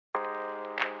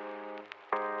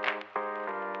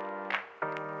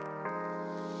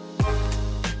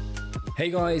Hey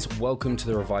guys, welcome to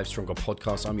the Revive Stronger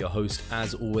podcast. I'm your host,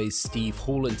 as always, Steve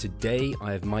Hall, and today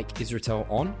I have Mike Israetel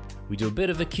on. We do a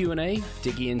bit of a Q&A,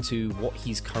 digging into what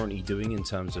he's currently doing in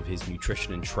terms of his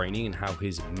nutrition and training and how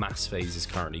his mass phase is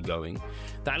currently going.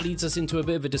 That leads us into a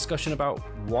bit of a discussion about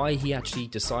why he actually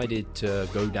decided to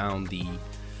go down the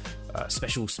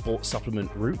special sports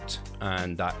supplement route,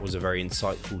 and that was a very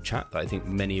insightful chat that I think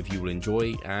many of you will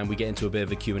enjoy, and we get into a bit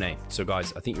of a Q&A. So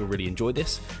guys, I think you'll really enjoy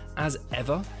this. As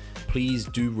ever, please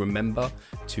do remember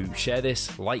to share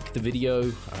this, like the video,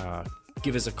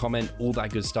 give us a comment, all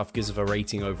that good stuff. Give us a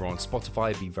rating over on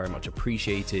Spotify. It'd be very much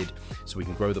appreciated so we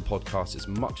can grow the podcast as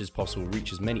much as possible,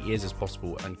 reach as many ears as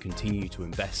possible, and continue to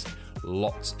invest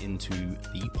lots into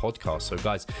the podcast. So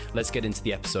guys, let's get into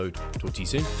the episode. Talk to you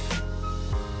soon.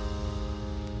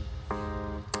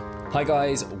 Hi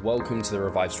guys, welcome to the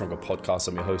Revive Stronger podcast.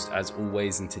 I'm your host as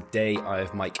always, and today I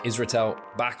have Mike Israetel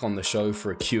back on the show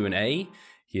for a Q&A.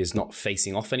 He is not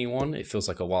facing off anyone. It feels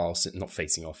like a while since not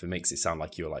facing off. It makes it sound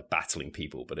like you're like battling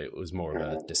people, but it was more of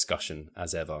a discussion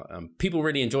as ever. People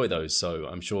really enjoy those, so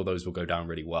I'm sure those will go down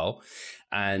really well.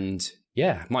 And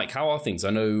yeah, Mike, how are things? I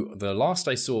know the last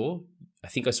I saw, I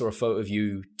think I saw a photo of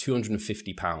you,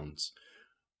 250 pounds.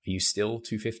 Are you still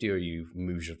 250 or you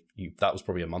moved? That was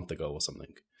probably a month ago or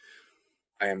something.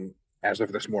 I am, as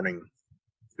of this morning,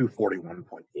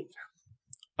 241.8.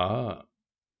 Ah.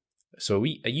 So are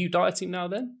you dieting now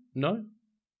then? No?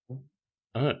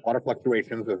 A lot of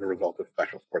fluctuations as a result of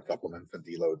special sport supplements and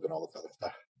deloads and all this other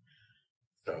stuff.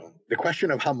 So the question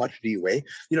of how much do you weigh,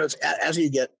 it's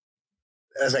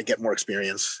as I get more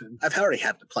experience, I've already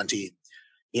had plenty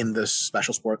in this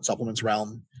special sport supplements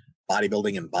realm,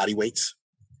 bodybuilding and body weights.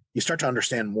 You start to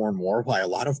understand more and more why a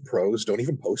lot of pros don't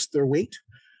even post their weight.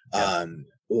 Yeah.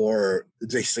 Or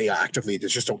they say actively they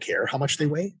just don't care how much they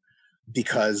weigh,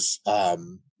 because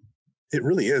it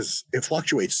really is. It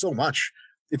fluctuates so much.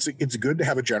 It's good to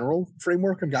have a general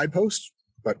framework and guidepost,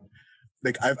 but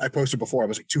like I posted before, I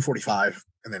was like 245,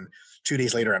 and then 2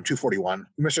 days later I'm 241.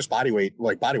 It's just body weight,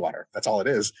 like body water. That's all it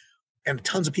is. And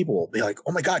tons of people will be like,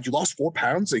 "Oh my God, you lost 4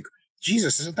 pounds!" Like,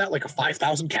 Jesus, isn't that like a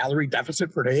 5,000 calorie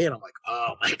deficit per day? And I'm like,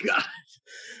 oh my God.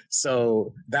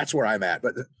 So that's where I'm at.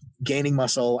 But gaining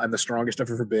muscle, I'm the strongest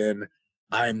I've ever been.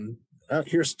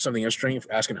 Here's something interesting,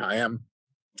 asking how I am.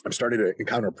 I'm starting to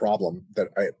encounter a problem that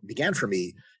began for me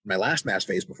in my last mass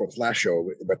phase before this last show,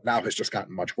 but now has just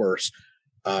gotten much worse.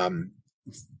 I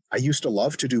used to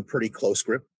love to do pretty close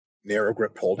grip, narrow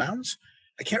grip pull downs.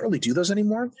 I can't really do those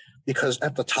anymore because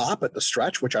at the top, at the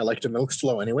stretch, which I like to milk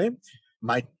slow anyway,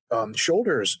 my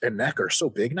shoulders and neck are so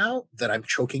big now that I'm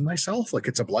choking myself like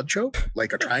it's a blood choke,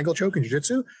 like a triangle choke in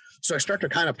jiu-jitsu. So I start to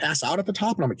kind of pass out at the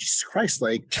top, and I'm like, Jesus Christ,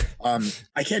 like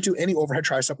I can't do any overhead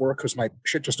tricep work because my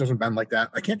shit just doesn't bend like that.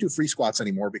 I can't do free squats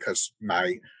anymore because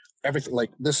everything,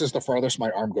 like this is the farthest my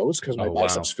arm goes because my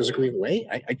biceps physically in the way.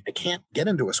 I can't get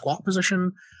into a squat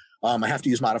position. I have to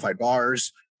use modified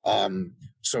bars.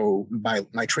 So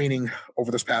my training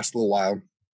over this past little while,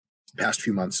 past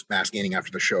few months, mass gaining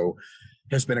after the show,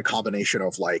 has been a combination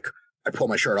of like, I pull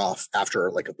my shirt off after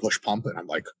like a push pump and I'm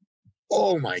like,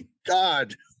 oh my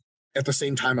God. At the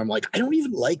same time, I'm like, I don't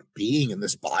even like being in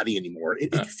this body anymore.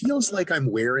 It feels like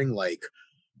I'm wearing like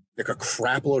a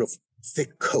crap load of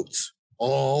thick coats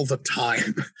all the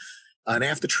time. And I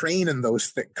have to train in those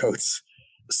thick coats.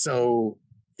 So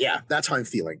yeah, that's how I'm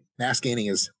feeling. Mass gaining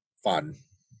is fun.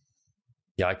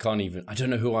 Yeah, I don't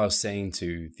know who I was saying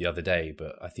to the other day,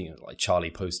 but I think like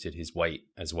Charlie posted his weight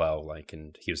as well, like,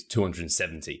 and he was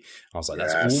 270. I was like,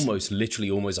 that's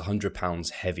literally almost 100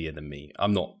 pounds heavier than me.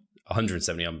 I'm not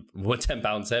 170, I'm 10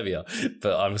 pounds heavier,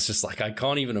 but I was just like, I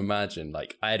can't even imagine.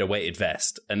 Like, I had a weighted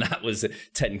vest and that was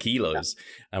 10 kilos,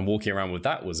 and walking around with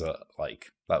that was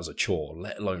a chore,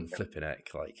 let alone flipping it,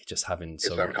 like just having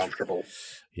so much. Uncomfortable.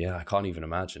 Yeah, I can't even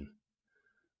imagine.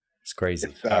 It's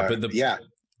crazy.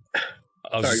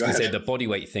 I was just going to say the body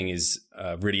weight thing is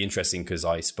really interesting because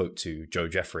I spoke to Joe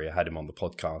Jeffrey. I had him on the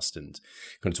podcast and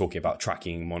kind of talking about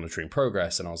tracking, monitoring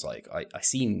progress. And I was like, I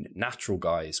seen natural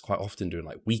guys quite often doing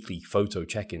like weekly photo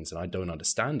check-ins, and I don't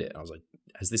understand it. And I was like,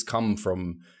 has this come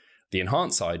from the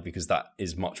enhanced side? Because that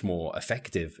is much more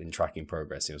effective in tracking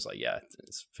progress. And he was like, yeah,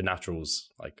 for naturals,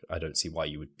 like I don't see why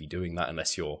you would be doing that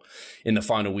unless you're in the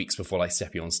final weeks before like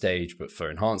stepping on stage. But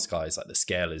for enhanced guys, like the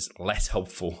scale is less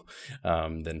helpful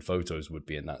than photos would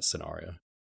be in that scenario.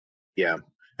 Yeah.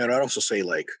 And I'd also say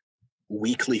like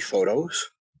weekly photos,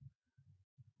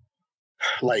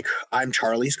 like I'm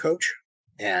Charlie's coach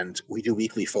and we do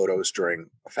weekly photos during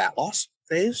a fat loss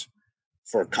phase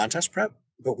for contest prep,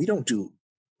 but we don't do,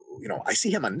 I see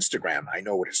him on Instagram. I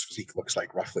know what his physique looks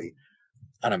like roughly.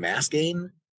 On a mass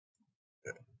gain,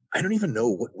 I don't even know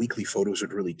what weekly photos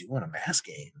would really do on a mass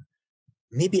game.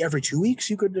 Maybe every 2 weeks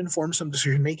you could inform some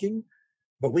decision making,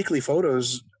 but weekly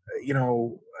photos,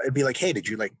 it'd be like, hey, did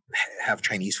you like have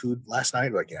Chinese food last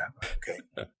night? Like, yeah,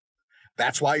 okay.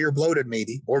 That's why you're bloated,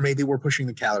 maybe, or maybe we're pushing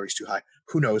the calories too high.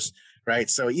 Who knows, right?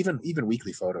 So even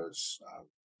weekly photos,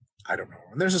 I don't know.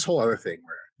 And there's this whole other thing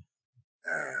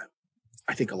where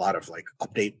I think a lot of like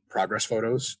update progress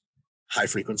photos, high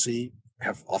frequency,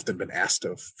 have often been asked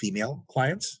of female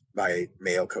clients by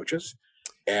male coaches,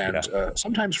 and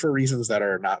sometimes for reasons that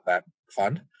are not that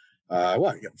fun.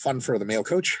 Fun for the male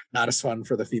coach, not as fun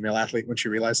for the female athlete when she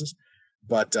realizes.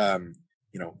 But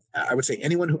I would say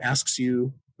anyone who asks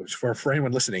you, for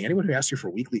anyone listening, anyone who asks you for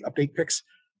weekly update pics,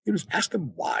 you just ask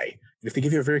them why. And if they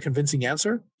give you a very convincing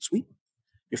answer, sweet.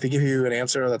 If they give you an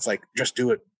answer that's like, just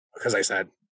do it because I said,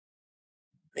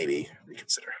 maybe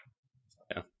reconsider.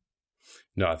 Yeah.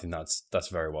 No, I think that's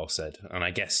very well said. And I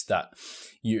guess that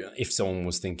if someone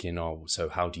was thinking, oh, so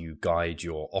how do you guide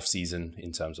your off season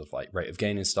in terms of like rate of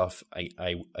gain and stuff?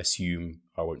 I assume,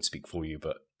 I won't speak for you,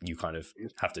 but you kind of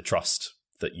have to trust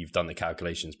that you've done the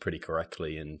calculations pretty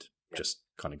correctly and just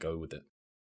kind of go with it.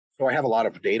 So I have a lot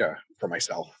of data for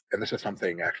myself, and this is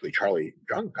something actually Charlie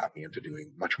Jung got me into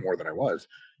doing much more than I was.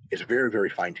 It's very, very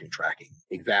fine-tuned tracking,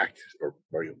 exact or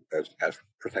as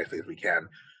precisely as we can,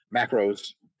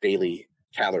 macros, daily,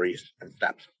 calories, and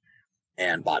steps,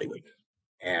 and body weight.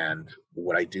 And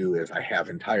what I do is I have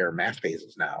entire mass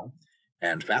phases now,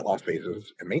 and fat loss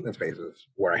phases, and maintenance phases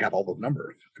where I have all those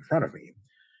numbers in front of me.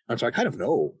 And so I kind of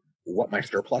know what my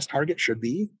surplus target should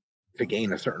be to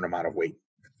gain a certain amount of weight.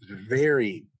 It's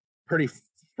pretty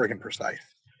friggin' precise.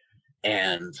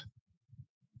 And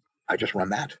I just run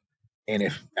that. And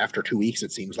if after 2 weeks,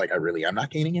 it seems like I really am not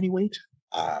gaining any weight,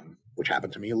 which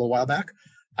happened to me a little while back,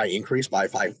 I increase by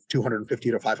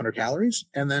 250 to 500 calories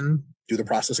and then do the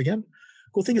process again.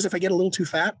 Cool thing is if I get a little too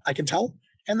fat, I can tell,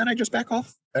 and then I just back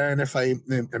off. And if I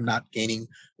am not gaining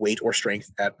weight or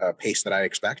strength at a pace that I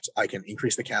expect, I can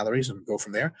increase the calories and go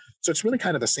from there. So it's really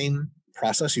kind of the same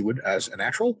process you would as a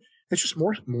natural. It's just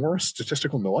more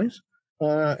statistical noise.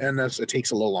 And as it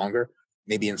takes a little longer,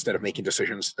 maybe instead of making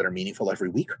decisions that are meaningful every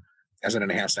week, as an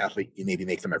enhanced athlete, you maybe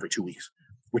make them every 2 weeks,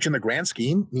 which in the grand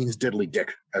scheme means diddly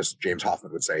dick, as James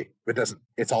Hoffman would say. It doesn't,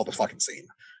 it's all the fucking same.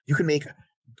 You can make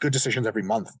good decisions every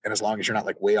month. And as long as you're not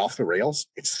like way off the rails,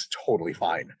 it's totally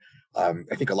fine.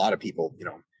 I think a lot of people,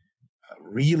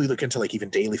 really look into like even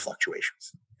daily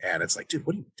fluctuations. And it's like, dude,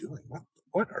 what are you doing?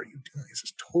 What are you doing? It's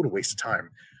just a total waste of time.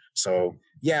 So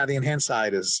yeah, the enhanced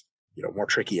side is, more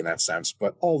tricky in that sense,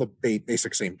 but all the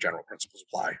basic same general principles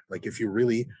apply. Like if you're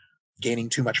really gaining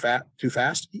too much fat too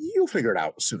fast, you'll figure it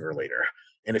out sooner or later.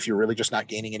 And if you're really just not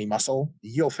gaining any muscle,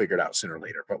 you'll figure it out sooner or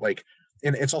later. But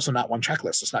and it's also not one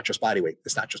checklist. It's not just body weight.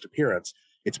 It's not just appearance.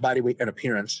 It's body weight and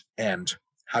appearance and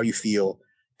how you feel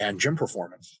and gym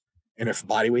performance. And if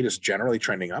body weight is generally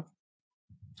trending up,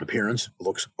 appearance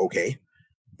looks okay,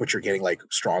 but you're getting like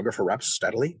stronger for reps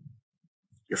steadily,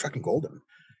 you're fucking golden.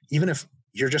 Even if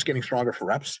you're just getting stronger for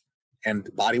reps and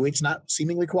body weight's not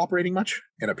seemingly cooperating much,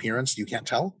 and appearance you can't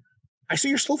tell, I say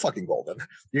you're still fucking golden.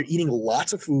 You're eating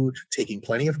lots of food, taking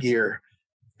plenty of gear,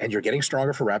 and you're getting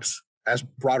stronger for reps. As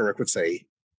Broderick would say,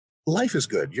 life is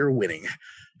good. You're winning.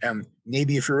 And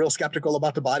maybe if you're real skeptical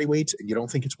about the body weight and you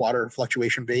don't think it's water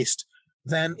fluctuation based,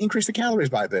 then increase the calories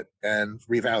by a bit and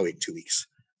reevaluate in 2 weeks.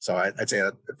 So I'd say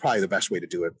that's probably the best way to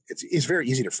do it. It's very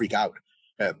easy to freak out.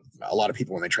 A lot of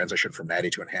people, when they transition from natty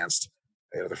to enhanced,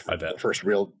 the first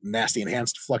real nasty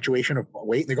enhanced fluctuation of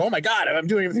weight, and they go, oh my God, I'm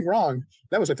doing everything wrong.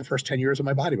 That was like the first 10 years of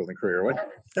my bodybuilding career.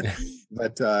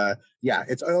 But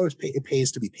it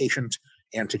pays to be patient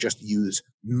and to just use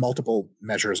multiple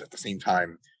measures at the same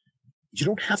time. You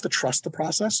don't have to trust the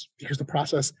process because the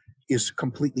process is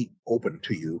completely open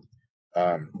to you.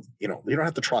 You don't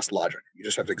have to trust logic. You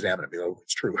just have to examine it and be like, oh,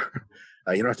 it's true.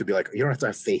 You don't have to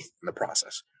have faith in the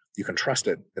process. You can trust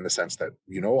it in the sense that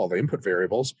all the input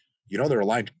variables, they're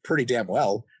aligned pretty damn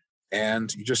well,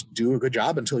 and you just do a good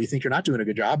job until you think you're not doing a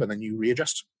good job, and then you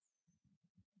readjust.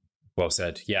 Well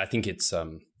said. Yeah, I think it's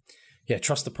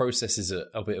trust the process is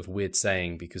a bit of a weird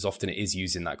saying because often it is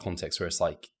used in that context where it's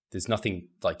like there's nothing,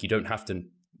 like you don't have to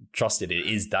trust it.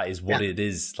 That is what it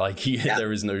is. Like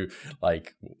there is no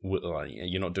like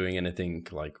you're not doing anything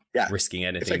like risking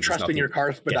anything. It's like trusting your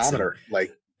car's speedometer.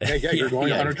 Like you're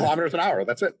going 100 kilometers an hour.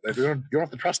 That's it. You don't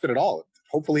have to trust it at all.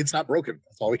 Hopefully it's not broken.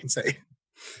 That's all we can say.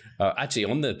 Actually,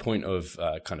 on the point of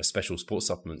kind of special sports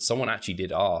supplements, someone actually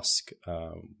did ask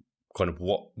kind of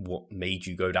what made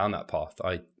you go down that path.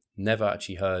 I never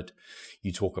actually heard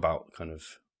you talk about kind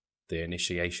of the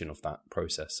initiation of that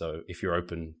process. So if you're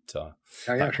open to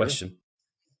that question.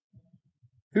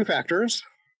 Two factors.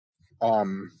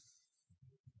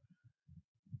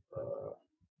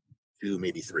 Two,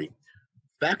 maybe three.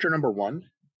 Factor number one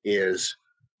is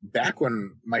back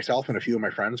when myself and a few of my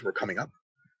friends were coming up,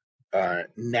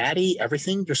 natty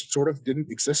everything just sort of didn't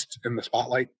exist in the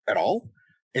spotlight at all.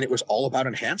 And it was all about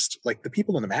enhanced. Like the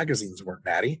people in the magazines weren't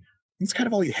natty. It's kind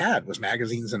of all you had was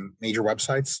magazines and major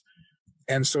websites.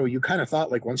 And so you kind of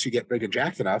thought like once you get big and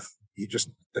jacked enough,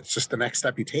 that's just the next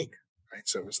step you take. Right.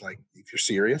 So it was like, if you're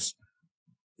serious,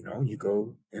 you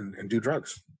go and do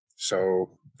drugs.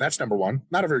 So that's number one.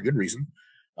 Not a very good reason.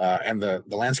 And the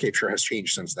landscape sure has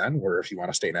changed since then, where if you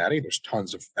want to stay natty, there's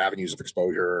tons of avenues of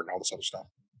exposure and all this other stuff.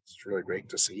 It's really great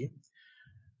to see.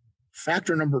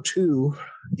 Factor number two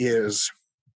is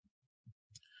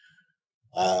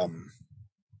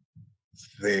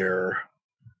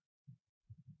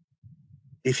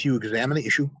if you examine the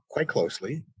issue quite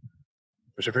closely,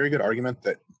 there's a very good argument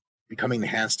that becoming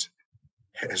enhanced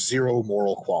has zero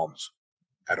moral qualms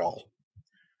at all.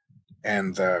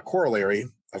 And the corollary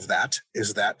of that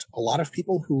is that a lot of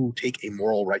people who take a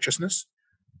moral righteousness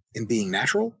in being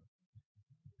natural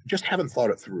just haven't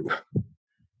thought it through.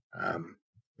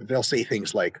 They'll say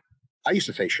things like, I used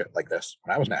to say shit like this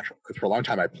when I was natural, because for a long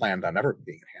time I planned on never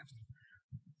being enhanced.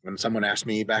 When someone asked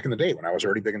me back in the day when I was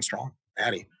already big and strong,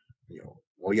 Addy,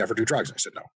 will you ever do drugs? I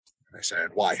said, no. And I said,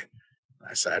 why? And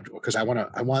I said, well, because I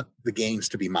want the gains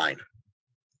to be mine.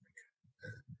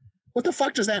 What the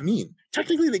fuck does that mean?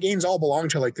 Technically, the gains all belong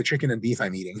to like the chicken and beef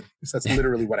I'm eating, because that's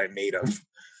literally what I'm made of.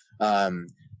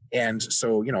 And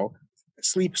so,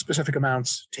 sleep specific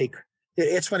amounts,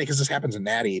 it's funny because this happens in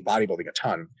natty bodybuilding a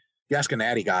ton. You ask a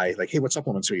natty guy, like, hey, what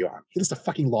supplements are you on? He lists a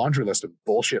fucking laundry list of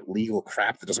bullshit legal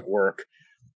crap that doesn't work.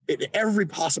 Every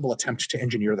possible attempt to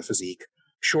engineer the physique,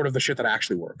 short of the shit that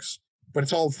actually works. But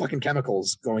it's all fucking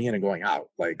chemicals going in and going out.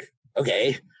 Like,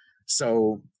 okay.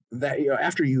 So that,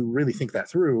 after you really think that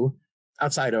through,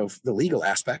 outside of the legal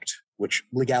aspect, which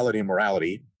legality and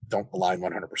morality don't align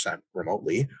 100%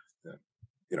 remotely,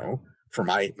 for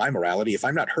my morality, if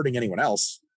I'm not hurting anyone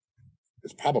else,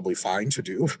 it's probably fine to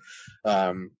do.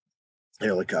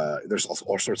 There's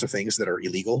all sorts of things that are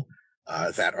illegal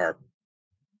that are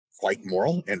quite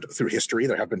moral, and through history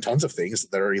there have been tons of things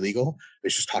that are illegal.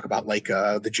 Let's just talk about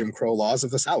the Jim Crow laws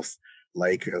of the South.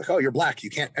 Like, oh, you're black, you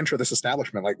can't enter this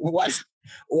establishment. Like, what?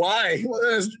 Why? Well,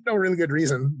 there's no really good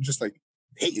reason. Just like,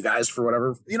 hate you guys for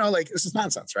whatever, this is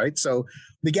nonsense, right? So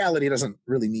legality doesn't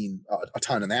really mean a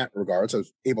ton in that regard. So I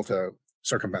was able to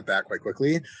circumvent that quite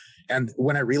quickly. And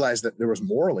when I realized that there was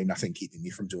morally nothing keeping me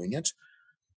from doing it,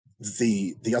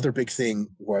 the other big thing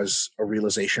was a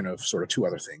realization of sort of two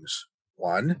other things.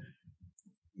 One,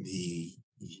 the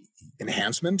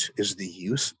enhancement is the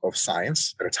use of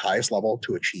science at its highest level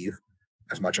to achieve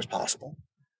as much as possible.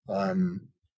 The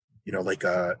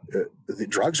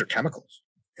drugs are chemicals.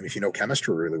 And if you know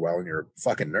chemistry really well and you're a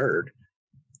fucking nerd,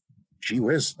 gee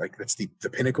whiz, like that's the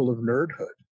pinnacle of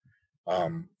nerdhood.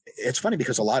 It's funny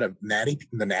because a lot of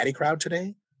the natty crowd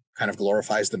today kind of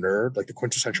glorifies the nerd, like the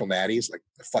quintessential natties, like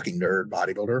the fucking nerd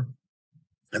bodybuilder.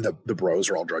 And the bros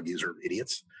are all drug user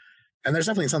idiots. And there's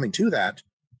definitely something to that,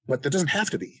 but that doesn't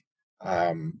have to be.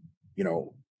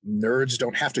 Nerds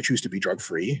don't have to choose to be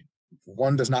drug-free.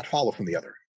 One does not follow from the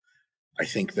other. I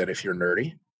think that if you're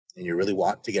nerdy and you really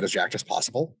want to get as jacked as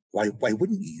possible, why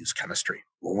wouldn't you use chemistry?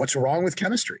 Well, what's wrong with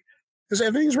chemistry? Because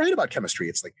everything's right about chemistry.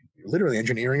 It's like you're literally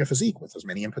engineering a physique with as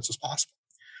many inputs as possible.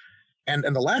 And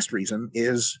the last reason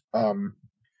is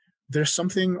there's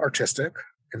something artistic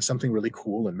and something really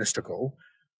cool and mystical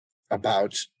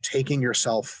about taking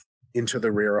yourself into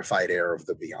the rarefied air of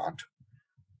the beyond.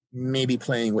 Maybe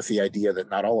playing with the idea that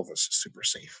not all of us is super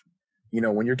safe.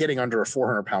 When you're getting under a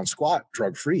 400-pound squat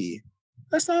drug-free,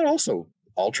 that's not also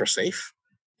ultra safe.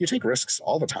 You take risks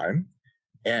all the time.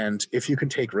 And if you can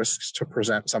take risks to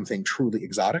present something truly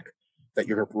exotic that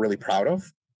you're really proud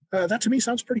of, that to me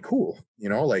sounds pretty cool.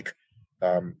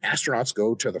 Astronauts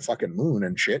go to the fucking moon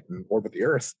and shit and orbit the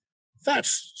Earth.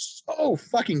 That's so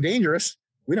fucking dangerous.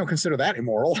 We don't consider that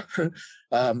immoral.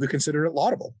 We consider it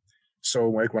laudable. So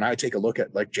like when I take a look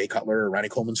at like Jay Cutler or Ronnie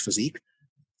Coleman's physique,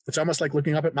 it's almost like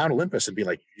looking up at Mount Olympus and be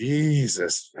like,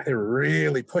 Jesus, they're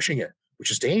really pushing it,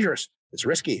 which is dangerous. It's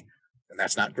risky. And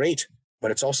that's not great. But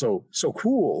it's also so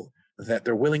cool that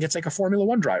they're willing. It's like a Formula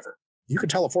One driver. You can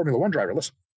tell a Formula One driver,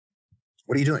 listen,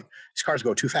 what are you doing? These cars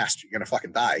go too fast. You're going to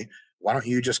fucking die. Why don't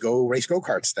you just go race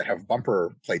go-karts that have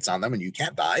bumper plates on them and you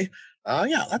can't die?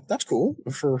 That's cool.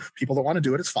 For people that want to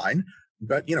do it, it's fine.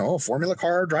 But, a Formula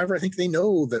car driver, I think they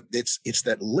know that it's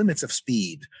that limits of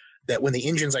speed, that when the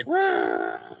engine's like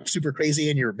super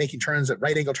crazy and you're making turns at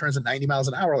right angle turns at 90 miles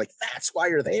an hour, like that's why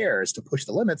you're there, is to push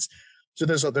the limits. So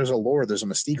there's a lore, there's a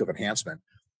mystique of enhancement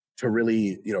to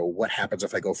really, what happens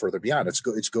if I go further beyond. It's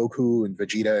Goku and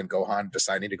Vegeta and Gohan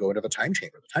deciding to go into the time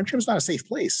chamber. The time chamber is not a safe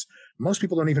place. Most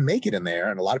people don't even make it in there,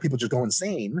 and a lot of people just go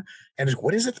insane. And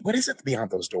what is it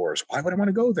beyond those doors? Why would I want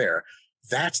to go there?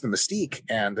 That's the mystique,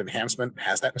 and enhancement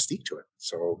has that mystique to it.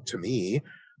 So to me,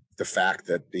 the fact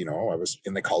that, I was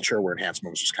in the culture where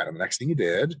enhancement was just kind of the next thing you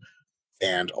did,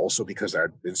 and also because I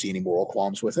didn't see any moral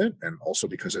qualms with it, and also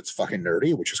because it's fucking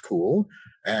nerdy, which is cool,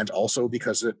 and also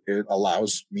because it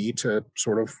allows me to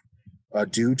sort of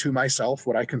do to myself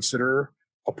what I consider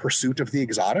a pursuit of the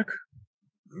exotic.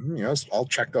 I'll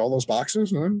check all those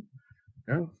boxes, and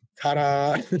then,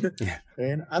 ta-da.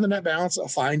 And on the net balance, a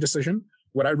fine decision.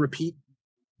 Would I repeat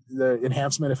the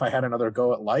enhancement if I had another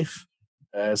go at life?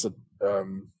 That's a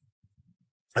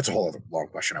whole other long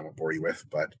question I won't bore you with,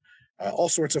 but all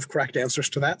sorts of correct answers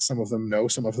to that. Some of them no,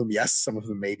 some of them yes, some of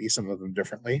them maybe, some of them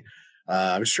differently.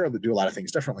 I'm sure they'll do a lot of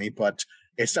things differently, but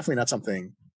it's definitely not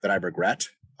something that I regret.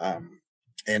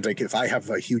 And like, if I have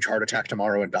a huge heart attack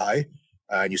tomorrow and die,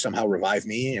 and you somehow revive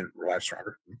me and revive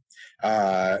Stronger,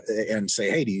 and say,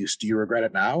 hey, do you regret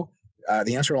it now?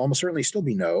 The answer will almost certainly still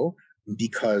be no,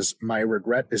 because my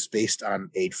regret is based on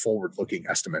a forward-looking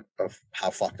estimate of how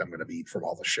fucked I'm going to be from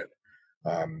all this shit.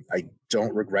 I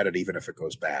don't regret it even if it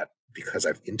goes bad, because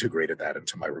I've integrated that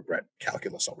into my regret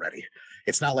calculus already.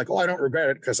 It's not like, I don't regret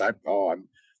it because I'm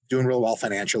doing real well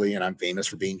financially and I'm famous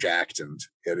for being jacked. And,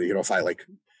 if I like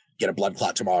get a blood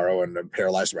clot tomorrow and I'm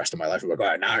paralyzed the rest of my life, I'm like, all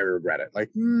right, now I regret it.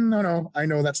 Like, no, I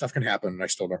know that stuff can happen and I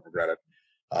still don't regret it.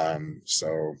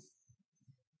 So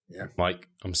yeah. Mike,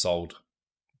 I'm sold.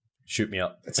 Shoot me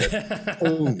up. That's it.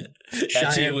 Boom.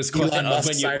 Actually, it was quite Elon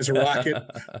Musk size rocket.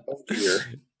 Oh dear.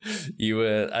 You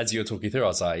were, as you were talking through, I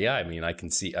was like, yeah, I mean, I can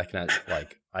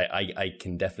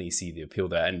definitely see the appeal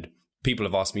there. And people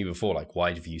have asked me before, like,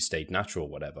 why have you stayed natural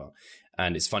or whatever?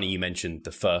 And it's funny you mentioned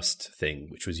the first thing,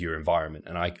 which was your environment.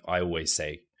 And I always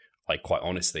say, like, quite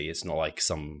honestly, it's not like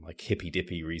some like hippy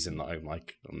dippy reason that I'm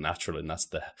natural and that's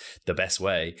the best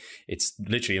way. It's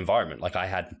literally environment. Like, I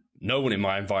had no one in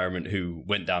my environment who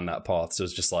went down that path. So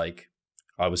it's just like,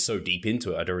 I was so deep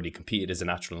into it. I'd already competed as a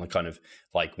natural, and kind of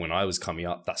like when I was coming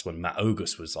up, that's when Matt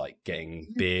Ogus was like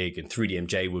getting big and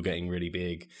 3DMJ were getting really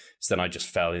big. So then I just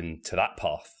fell into that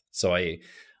path. So I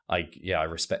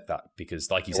respect that, because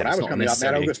like you said, when I was coming up,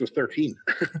 Matt Ogus was 13.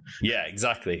 Yeah,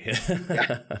 exactly.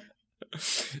 Yeah.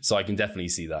 So I can definitely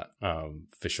see that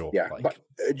for sure. Yeah, but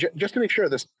just to make sure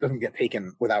this doesn't get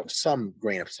taken without some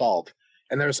grain of salt,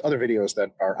 and there's other videos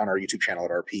that are on our YouTube channel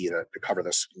at RP that cover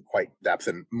this in quite depth,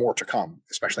 and more to come,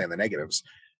 especially on the negatives.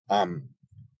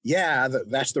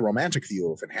 That's the romantic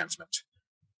view of enhancement.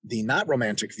 The not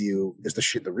romantic view is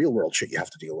the real world shit you have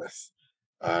to deal with.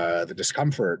 The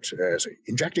discomfort.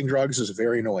 Injecting drugs is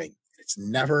very annoying. It's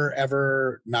never,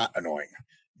 ever not annoying.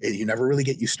 You never really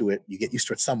get used to it. You get used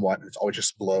to it somewhat, and it's always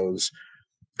just blows.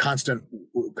 Constant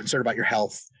concern about your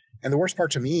health. And the worst part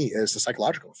to me is the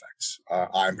psychological effects.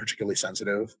 I'm particularly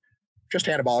sensitive, just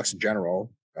to anabolics in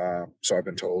general. So I've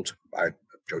been told by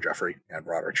Joe Jeffrey and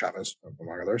Roderick Chavez,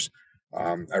 among others.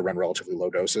 I run relatively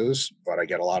low doses, but I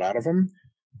get a lot out of them.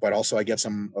 But also I get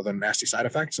some of the nasty side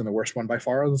effects, and the worst one by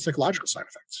far are the psychological side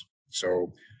effects.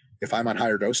 So if I'm on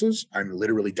higher doses, I'm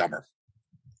literally dumber.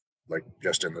 Like,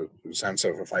 just in the sense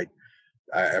of, if I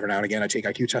every now and again I take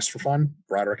IQ tests for fun.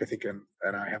 Broderick, I think, and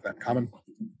I have that in common.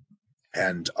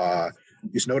 And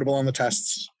it's notable on the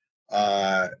tests,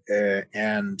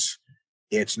 and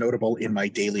it's notable in my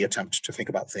daily attempt to think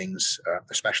about things,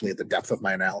 especially at the depth of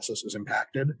my analysis is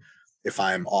impacted. If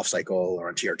I'm off cycle or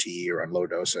on TRT or on low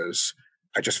doses,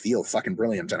 I just feel fucking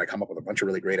brilliant, and I come up with a bunch of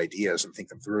really great ideas and think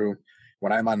them through.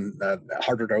 When I'm on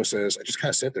harder doses, I just kind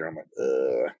of sit there. I'm like,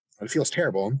 it feels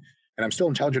terrible. And I'm still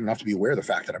intelligent enough to be aware of the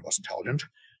fact that I'm less intelligent.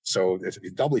 So it's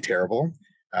doubly terrible.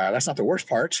 That's not the worst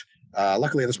part.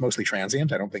 Luckily, that's mostly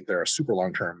transient. I don't think there are super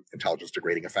long-term intelligence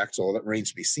degrading effects, although that remains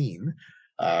to be seen.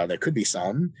 There could be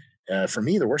some. For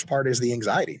me, the worst part is the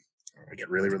anxiety. I get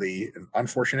really, really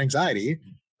unfortunate anxiety.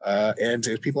 And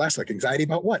if people ask, like, anxiety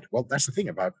about what? Well, that's the thing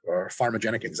about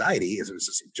pharmacogenic anxiety is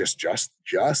it's just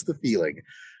the feeling.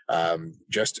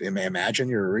 Just imagine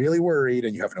you're really worried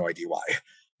and you have no idea why.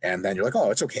 And then you're like,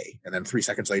 oh, it's okay. And then 3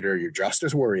 seconds later, you're just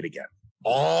as worried again.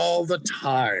 All the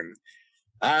time.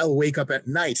 I'll wake up at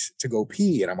night to go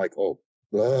pee, and I'm like,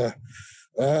 okay,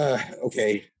 I'm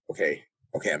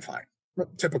fine.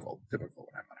 Typical when I'm on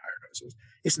higher doses.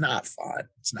 It's not fun.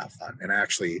 And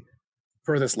actually,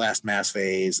 for this last mass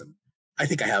phase, and I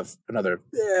think I have another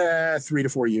 3 to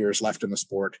 4 years left in the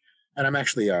sport, and I'm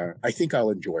actually, I think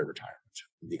I'll enjoy retirement,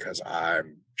 because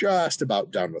I'm just about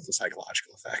done with the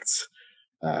psychological effects.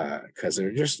 because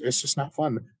it's just not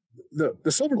fun.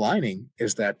 The silver lining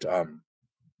is that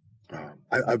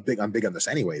I'm big on this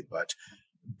anyway, but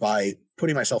by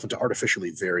putting myself into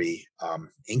artificially very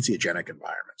anxiogenic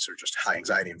environments or just high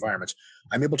anxiety environments,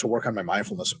 I'm able to work on my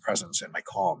mindfulness and presence and my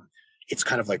calm. It's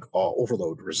kind of like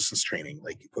overload resistance training.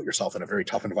 Like you put yourself in a very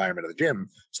tough environment at the gym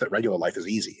so that regular life is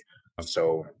easy.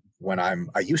 So when I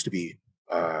used to be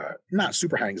not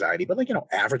super high anxiety, but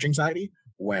average anxiety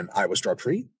when I was drug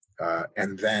free.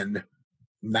 And then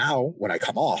now when I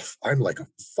come off, I'm like a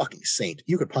fucking saint.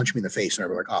 You could punch me in the face and I'd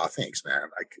be like, oh, thanks, man.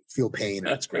 I feel pain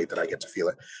and it's great that I get to feel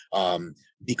it.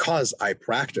 Because I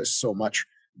practice so much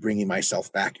bringing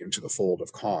myself back into the fold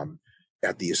of calm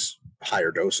at these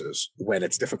higher doses when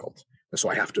it's difficult. And so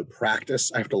I have to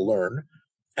practice, I have to learn,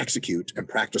 execute, and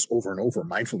practice over and over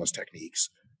mindfulness techniques.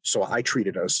 So I treat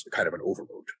it as kind of an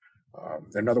overload.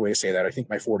 Another way to say that, I think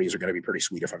my 40s are going to be pretty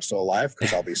sweet if I'm still alive,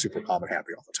 because I'll be super calm and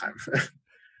happy all the time.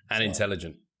 And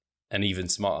intelligent, and even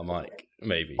smarter, Mike,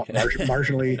 maybe.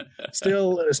 Marginally,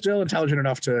 still intelligent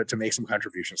enough to make some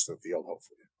contributions to the field,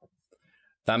 hopefully.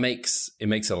 It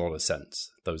makes a lot of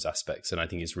sense, those aspects, and I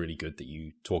think it's really good that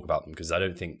you talk about them, because I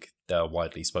don't think they're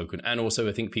widely spoken. And also,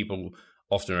 I think people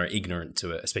often are ignorant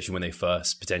to it, especially when they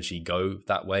first potentially go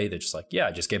that way. They're just like,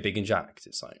 yeah, just get big and jacked.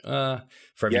 It's like,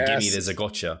 for every gimme, there's a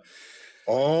gotcha.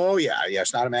 Oh, yeah.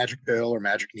 It's not a magic pill or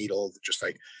magic needle, just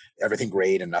like everything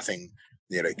great and nothing.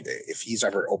 If he's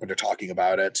ever open to talking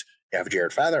about it, have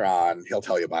Jared Feather on, he'll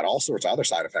tell you about all sorts of other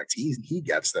side effects he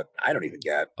gets that I don't even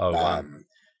get. Oh, wow.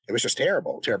 It was just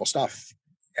terrible stuff.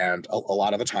 And a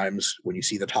lot of the times when you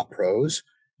see the top pros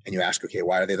and you ask, okay,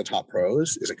 why are they the top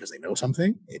pros? Is it because they know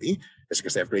something? Maybe. Is it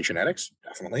because they have great genetics?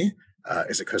 Definitely.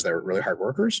 Is it because they're really hard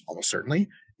workers? Almost certainly.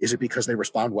 Is it because they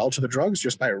respond well to the drugs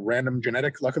just by a random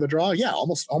genetic luck of the draw? Yeah,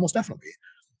 almost definitely.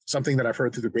 Something that I've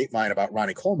heard through the grapevine about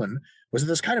Ronnie Coleman was that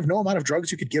there's kind of no amount of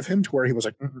drugs you could give him to where he was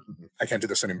like, I can't do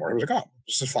this anymore. He was like, oh,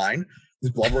 this is fine.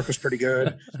 His blood work was pretty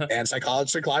good. And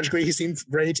psychologically, he seemed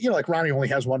great. Like Ronnie only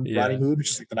has one Ronnie mood,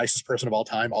 which is like the nicest person of all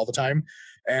the time.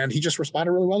 And he just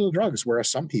responded really well to the drugs. Whereas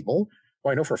some people,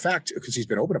 well, I know for a fact, because he's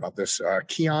been open about this,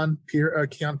 Keon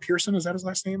Pearson, is that his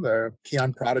last name? The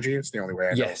Keon Prodigy. It's the only way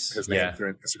I know his name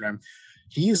through Instagram.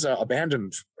 He's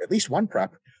abandoned at least one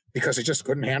prep because he just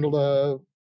couldn't handle the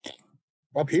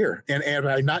up here. And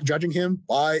I'm not judging him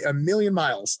by a million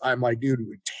miles. I'm like, dude,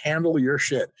 handle your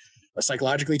shit.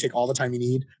 Psychologically, take all the time you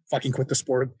need. Fucking quit the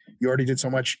sport. You already did so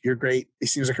much. You're great. He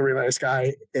seems like a really nice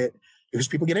guy. Because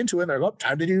people get into it, and they're like, oh,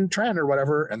 time to do trend or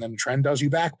whatever. And then trend does you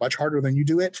back much harder than you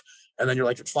do it. And then you're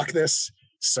like, fuck this.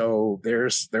 So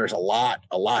there's a lot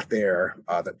there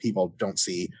that people don't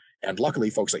see. And luckily,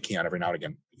 folks like Keon, every now and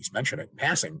again, he's mentioned it in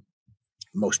passing.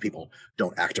 Most people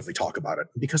don't actively talk about it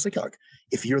because look,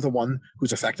 if you're the one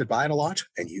who's affected by it a lot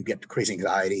and you get crazy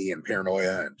anxiety and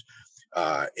paranoia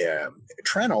and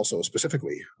trend also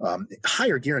specifically,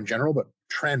 higher gear in general, but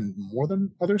trend more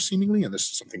than others seemingly, and this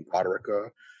is something Broderick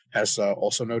has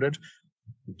also noted,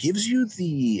 gives you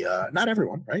the, not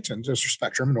everyone, right? And there's a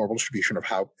spectrum and normal distribution of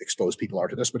how exposed people are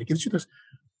to this, but it gives you this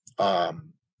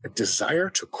desire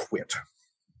to quit.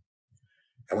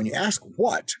 And when you ask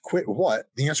quit what,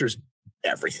 the answer is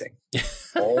everything,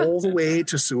 all the way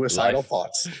to suicidal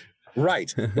thoughts.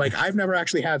 Right. Like I've never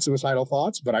actually had suicidal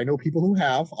thoughts, but I know people who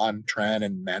have on tren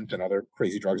and ment and other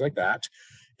crazy drugs like that.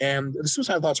 And the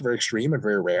suicidal thoughts are very extreme and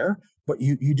very rare, but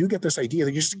you do get this idea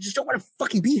that you just don't want to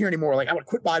fucking be here anymore. Like I want to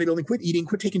quit bodybuilding, quit eating,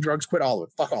 quit taking drugs, quit all of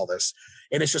it. Fuck all this.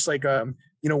 And it's just like,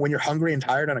 when you're hungry and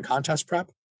tired on a contest prep,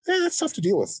 it's tough to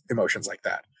deal with emotions like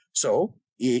that. So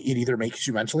it either makes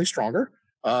you mentally stronger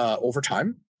over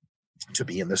time to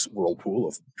be in this whirlpool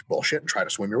of bullshit and try to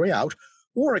swim your way out,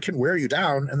 or it can wear you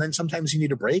down. And then sometimes you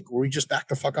need a break or you just back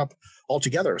the fuck up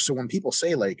altogether. So when people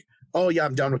say like, oh yeah,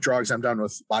 I'm done with drugs, I'm done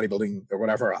with bodybuilding or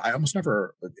whatever, I almost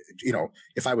never,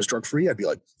 if I was drug free, I'd be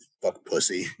like, fuck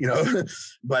pussy,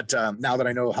 but now that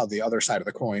I know how the other side of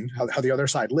the coin, how the other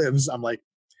side lives, I'm like,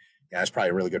 yeah, that's probably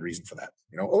a really good reason for that.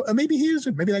 Maybe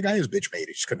maybe that guy is bitch made.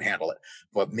 He just couldn't handle it,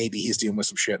 but maybe he's dealing with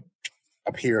some shit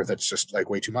up here that's just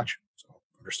like way too much. So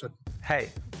understood. Hey,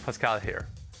 Pascal here.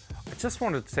 I just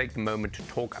wanted to take the moment to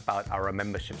talk about our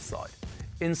membership site.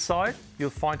 Inside, you'll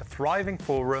find a thriving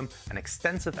forum, an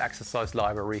extensive exercise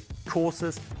library,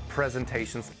 courses,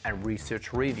 presentations, and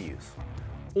research reviews.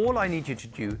 All I need you to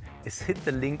do is hit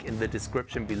the link in the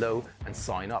description below and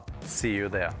sign up. See you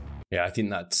there. Yeah, I think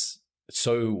that's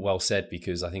so well said,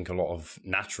 because I think a lot of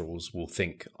naturals will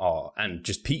think, and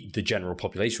just the general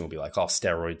population will be like,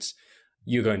 steroids,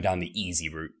 you're going down the easy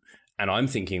route. And I'm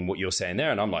thinking what you're saying there,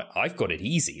 and I'm like, I've got it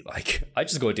easy. Like, I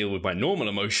just got to deal with my normal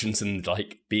emotions and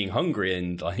like being hungry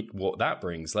and like what that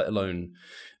brings, let alone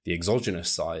the exogenous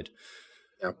side.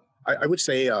 Yeah, I would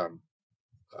say a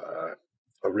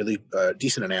really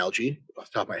decent analogy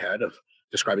off the top of my head of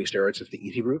describing steroids as the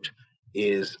easy route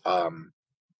is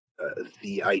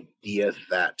the idea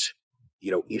that,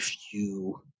 you know, if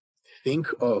you think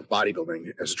of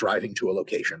bodybuilding as driving to a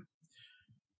location,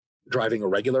 driving a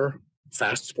regular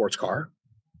fast sports car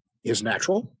is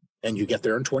natural, and you get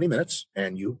there in 20 minutes,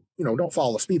 and you don't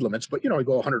follow the speed limits, but you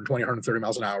go 120, 130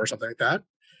 miles an hour or something like that.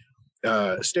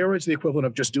 Steroids the equivalent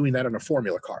of just doing that in a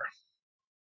formula car.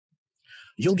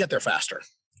 You'll get there faster,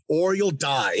 or you'll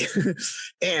die.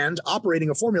 And operating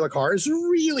a formula car is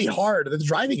really hard.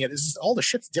 Driving it is all the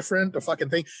shit's different. The fucking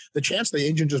thing, the chance the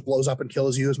engine just blows up and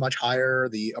kills you is much higher.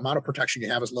 The amount of protection you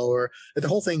have is lower. The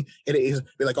whole thing, it is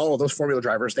like, oh, those formula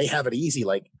drivers, they have it easy.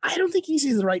 Like, I don't think easy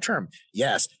is the right term.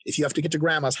 Yes, if you have to get to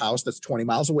grandma's house that's 20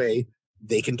 miles away,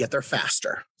 they can get there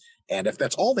faster. And if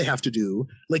that's all they have to do,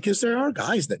 like, because there are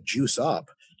guys that juice up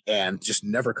and just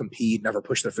never compete, never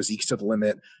push their physiques to the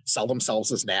limit, sell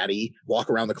themselves as natty, walk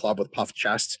around the club with puffed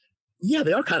chests. Yeah,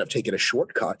 they are kind of taking a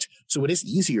shortcut. So it is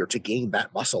easier to gain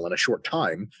that muscle in a short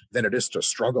time than it is to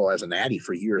struggle as a natty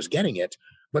for years getting it.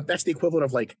 But that's the equivalent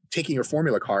of like taking your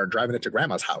formula car and driving it to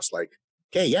grandma's house. Like,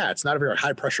 okay, yeah, it's not a very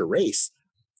high pressure race.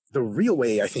 The real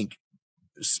way, I think,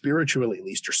 spiritually at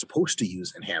least, you're supposed to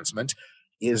use enhancement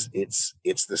is it's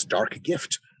this dark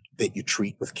gift that you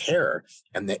treat with care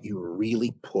and that you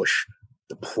really push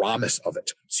the promise of it.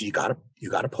 So you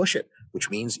gotta push it, which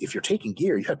means if you're taking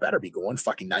gear, you had better be going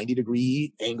fucking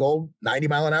 90-degree angle,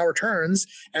 90-mile-an-hour turns.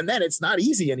 And then it's not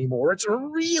easy anymore. It's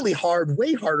really hard,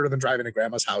 way harder than driving to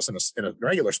grandma's house in a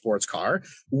regular sports car,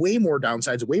 way more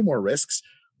downsides, way more risks.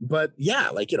 But yeah,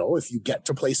 like, if you get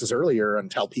to places earlier and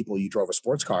tell people you drove a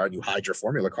sports car and you hide your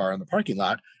formula car in the parking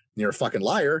lot, you're a fucking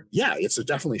liar. Yeah, it's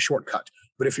definitely a shortcut.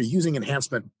 But if you're using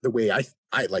enhancement the way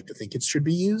I like to think it should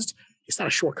be used, it's not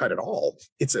a shortcut at all.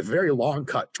 It's a very long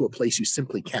cut to a place you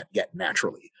simply can't get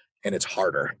naturally. And it's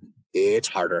harder. It's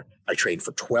harder. I trained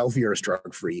for 12 years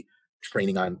drug-free.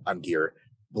 Training on gear,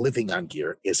 living on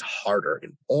gear is harder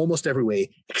in almost every way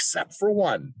except for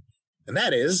one. And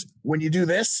that is when you do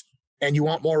this and you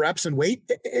want more reps and weight,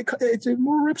 it's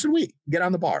more reps and weight. Get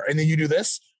on the bar. And then you do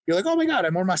this. You're like, oh my God,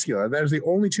 I'm more muscular. There's the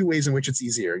only two ways in which it's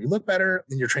easier. You look better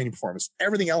in your training performance.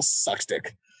 Everything else sucks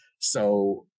dick.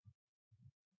 So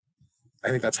I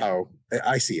think that's how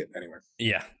I see it anyway.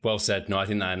 Yeah, well said. No, I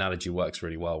think that analogy works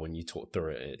really well when you talk through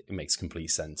it. It makes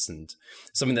complete sense. And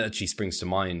something that actually springs to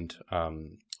mind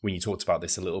when you talked about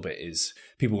this a little bit is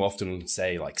people often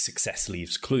say like success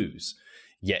leaves clues.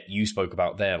 Yet you spoke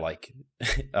about there, like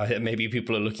maybe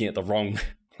people are looking at the wrong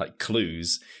like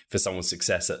clues for someone's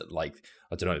success at like,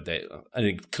 I don't know,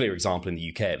 a clear example in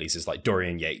the UK at least is like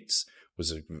Dorian Yates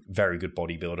was a very good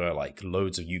bodybuilder. Like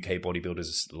loads of UK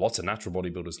bodybuilders, lots of natural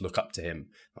bodybuilders look up to him.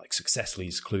 Like success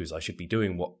leaves clues. I should be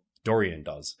doing what Dorian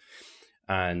does.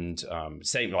 And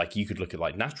same, like you could look at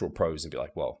like natural pros and be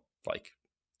like, well, like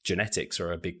genetics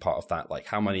are a big part of that. Like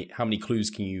how many clues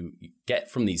can you get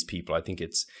from these people? I think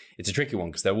it's a tricky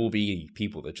one because there will be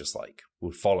people that just like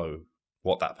will follow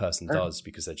what that person does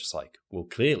because they're just like, well,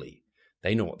 clearly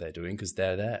they know what they're doing because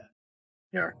they're there.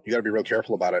 Yeah, you got to be real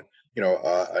careful about it.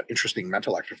 An interesting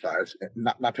mental exercise,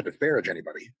 not to disparage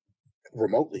anybody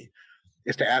remotely,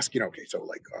 is to ask, okay, so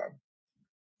like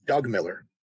Doug Miller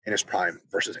in his prime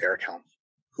versus Eric Helms,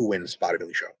 who wins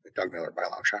bodybuilding show? Like Doug Miller by a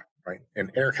long shot, right?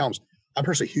 And Eric Helms, I'm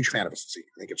personally a huge fan of his physique.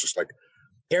 I think it's just like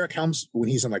Eric Helms, when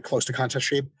he's in like close to contest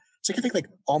shape, it's like I think like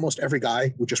almost every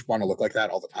guy would just want to look like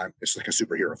that all the time. It's like a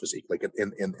superhero physique, like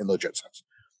in legit sense.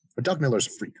 But Doug Miller's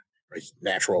a freak. Right?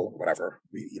 Natural, whatever,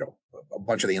 a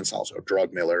bunch of the insults of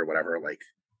Drug Miller, whatever.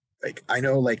 Like I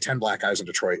know like 10 black guys in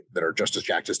Detroit that are just as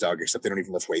jacked as Doug, except they don't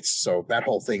even lift weights. So that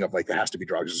whole thing of like, there has to be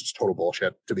drugs is just total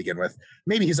bullshit to begin with.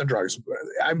 Maybe he's on drugs. But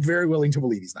I'm very willing to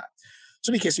believe he's not.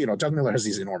 So in any case, Doug Miller has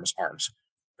these enormous arms,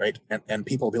 right? And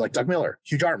people will be like, Doug Miller,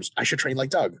 huge arms. I should train like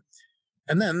Doug.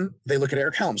 And then they look at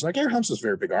Eric Helms. Like Eric Helms has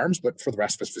very big arms, but for the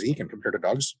rest of his physique and compared to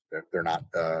Doug's, they're not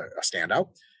a standout.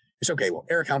 It's okay. Well,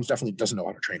 Eric Helms definitely doesn't know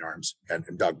how to train arms, and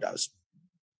Doug does.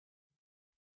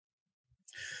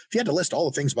 If you had to list all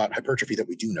the things about hypertrophy that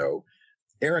we do know,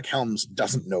 Eric Helms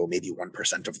doesn't know maybe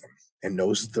 1% of them and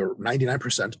knows the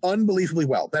 99% unbelievably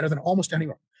well, better than almost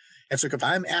anyone. And so if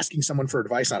I'm asking someone for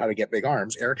advice on how to get big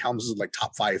arms, Eric Helms is like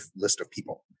top 5 list of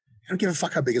people. I don't give a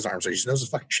fuck how big his arms are. He just knows his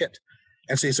fucking shit.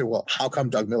 And so you say, well, how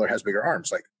come Doug Miller has bigger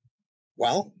arms? Like,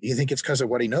 well, you think it's because of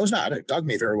what he knows? Not. Doug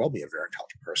may very well be a very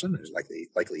intelligent person, as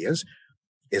likely is.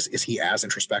 Is he as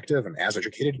introspective and as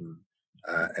educated and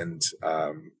And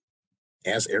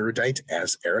as erudite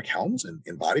as Eric Helms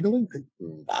in bodybuilding,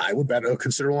 I would bet a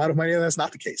considerable amount of money that's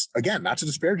not the case. Again, not to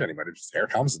disparage anybody, just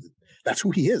Eric Helms, that's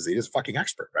who he is. He is a fucking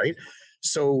expert, right?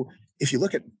 So if you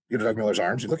look at Doug Miller's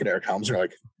arms, you look at Eric Helms, and you're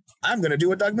like, I'm going to do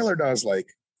what Doug Miller does. Like,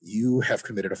 you have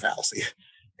committed a fallacy.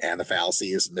 And the fallacy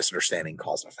is misunderstanding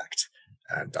cause and effect.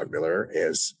 And Doug Miller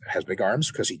has big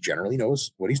arms because he generally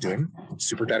knows what he's doing,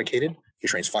 super dedicated. He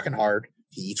trains fucking hard.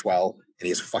 He eats well, and he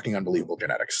has fucking unbelievable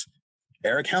genetics.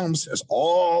 Eric Helms has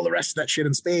all the rest of that shit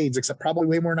in spades, except probably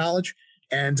way more knowledge.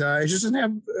 And he just doesn't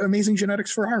have amazing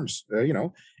genetics for arms,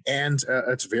 and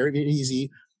it's very, very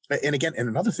easy. And again, and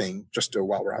another thing, just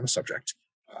while we're on the subject,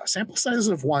 sample sizes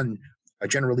of one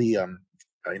generally,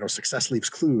 success leaves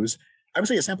clues. I would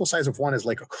say a sample size of one is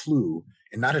like a clue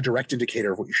and not a direct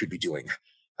indicator of what you should be doing.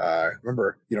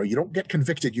 Remember, you don't get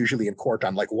convicted usually in court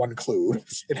on like one clue.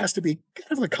 It has to be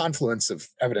kind of a confluence of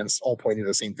evidence all pointing to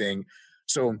the same thing.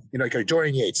 So,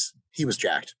 Dorian Yates, he was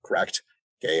jacked, correct?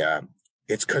 Okay,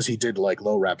 it's because he did like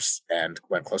low reps and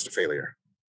went close to failure.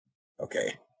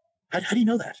 Okay, how do you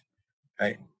know that?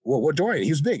 Right? Well, Dorian,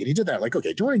 he was big and he did that. Like,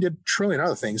 okay, Dorian did a trillion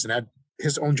other things and had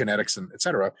his own genetics and et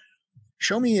cetera.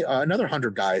 Show me another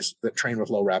 100 guys that train with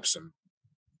low reps and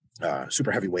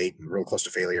super heavy weight and real close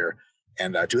to failure.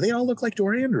 And do they all look like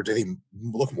Dorian, or do they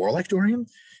look more like Dorian?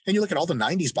 And you look at all the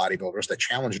 90s bodybuilders that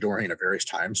challenged Dorian at various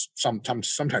times,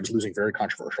 sometimes losing very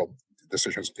controversial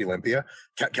decisions at the Olympia.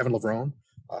 Kevin Levrone,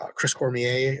 Chris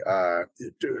Cormier,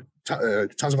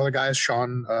 tons of other guys,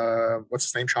 Sean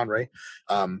Ray.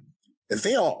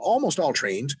 They almost all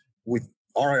trained with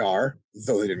RIR,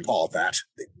 though they didn't call it that.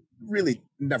 They really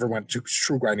never went to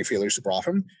true grinding failure super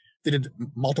often. They did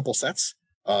multiple sets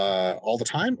all the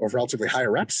time of relatively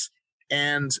higher reps.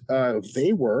 And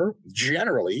they were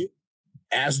generally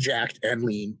as jacked and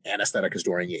lean and aesthetic as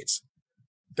Dorian Yates.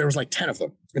 There was like 10 of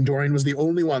them. And Dorian was the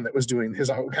only one that was doing his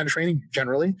own kind of training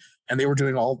generally. And they were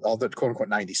doing all the quote unquote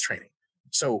 90s training.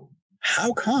 So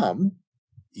how come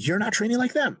you're not training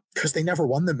like them? Because they never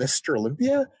won the Mr.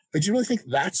 Olympia? Like, do you really think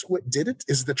that's what did it,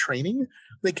 is the training?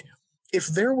 Like, if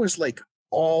there was like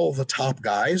all the top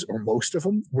guys or most of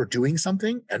them were doing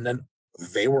something and then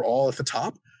they were all at the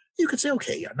top, you could say,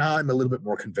 okay, yeah, now I'm a little bit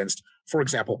more convinced. For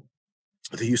example,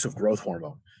 the use of growth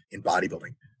hormone in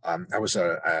bodybuilding. I was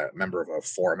a member of a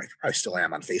forum. I still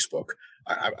am on Facebook.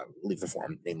 I leave the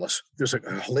forum nameless. There's a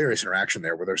hilarious interaction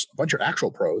there where there's a bunch of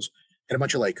actual pros and a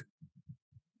bunch of like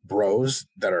bros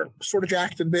that are sort of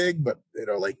jacked and big, but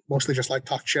like mostly just like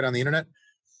talk shit on the internet.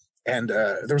 And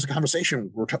there was a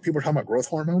conversation where people were talking about growth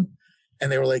hormone,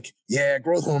 and they were like, yeah,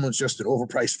 growth hormone's just an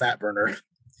overpriced fat burner.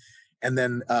 And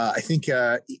then I think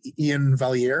Ian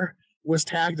Valier was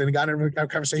tagged and got into a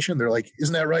conversation. They're like,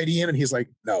 isn't that right, Ian? And he's like,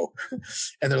 no.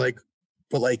 And they're like,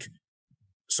 but like,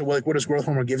 so like, what does growth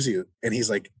hormone gives you? And he's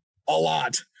like, a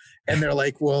lot. And they're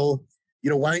like, well,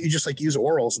 why don't you just like use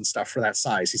orals and stuff for that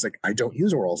size? He's like, I don't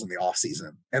use orals in the off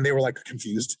season. And they were like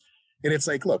confused. And it's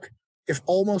like, look, if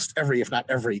almost every, if not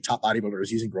every top bodybuilder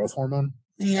is using growth hormone,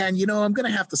 man, I'm going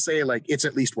to have to say like, it's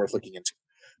at least worth looking into.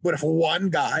 But if one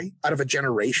guy out of a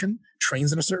generation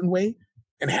trains in a certain way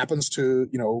and happens to,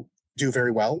 do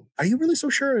very well, are you really so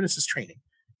sure this is training?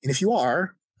 And if you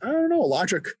are, I don't know,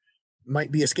 logic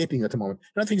might be escaping at the moment.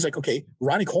 Another thing is like, okay,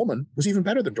 Ronnie Coleman was even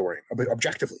better than Dorian,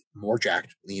 objectively, more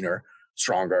jacked, leaner,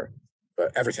 stronger,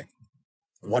 everything.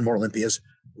 One more Olympias.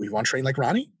 We want to train like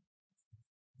Ronnie?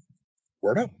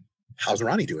 Word up. How's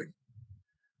Ronnie doing?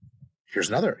 Here's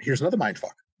another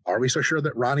mindfuck. Are we so sure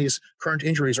that Ronnie's current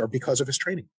injuries are because of his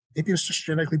training? Maybe he was just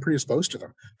genetically predisposed to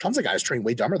them. Tons of guys train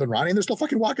way dumber than Ronnie, and they're still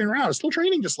fucking walking around, still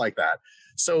training just like that.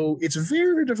 So it's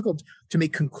very, very difficult to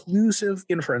make conclusive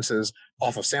inferences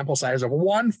off of sample size of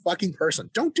one fucking person.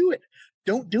 Don't do it.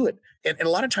 Don't do it. And a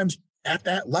lot of times at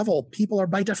that level, people are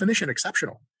by definition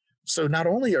exceptional. So not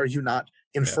only are you not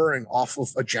inferring off of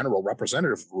a general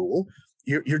representative rule,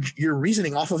 you're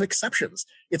reasoning off of exceptions.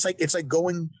 It's like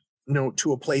going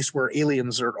to a place where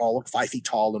aliens are all 5 feet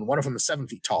tall and one of them is 7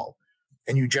 feet tall.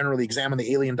 And you generally examine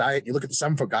the alien diet, and you look at the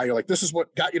 7 foot guy, you're like, this is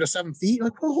what got you to 7 feet? You're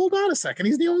like, well, hold on a second.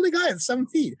 He's the only guy that's 7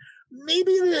 feet.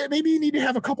 Maybe you need to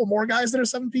have a couple more guys that are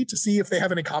 7 feet to see if they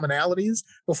have any commonalities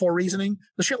before reasoning.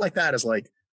 The shit like that is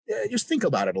like, just think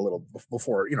about it a little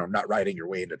before, not riding your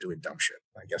way into doing dumb shit.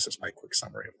 I guess is my quick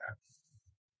summary of that.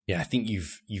 Yeah, I think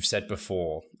you've said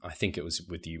before, I think it was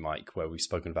with you, Mike, where we've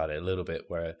spoken about it a little bit,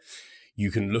 where you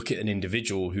can look at an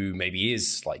individual who maybe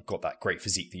is like got that great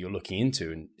physique that you're looking into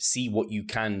and see what you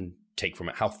can take from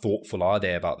it. How thoughtful are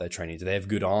they about their training? Do they have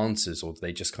good answers, or do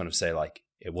they just kind of say like,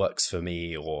 it works for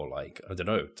me, or like, I don't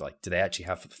know, like, do they actually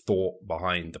have thought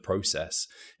behind the process?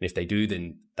 And if they do,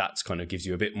 then that's kind of gives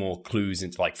you a bit more clues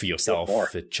into, like, for yourself,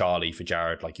 for Charlie, for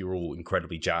Jared, like, you're all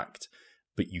incredibly jacked,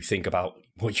 but you think about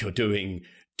what you're doing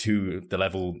to the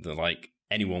level that like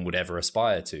anyone would ever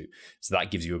aspire to. So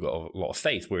that gives you a lot of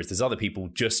faith. Whereas there's other people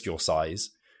just your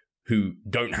size who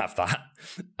don't have that,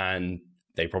 and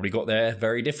they probably got there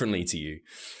very differently to you.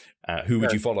 Who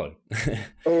would you follow?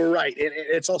 Oh, right.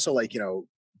 It's also like,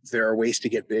 there are ways to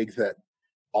get big that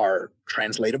are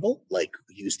translatable, like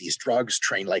use these drugs,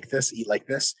 train like this, eat like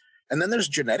this. And then there's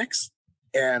genetics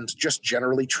and just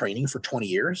generally training for 20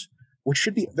 years, which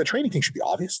should be, the training thing should be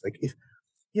obvious. Like, if,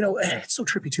 it's so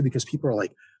trippy too, because people are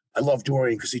like, I love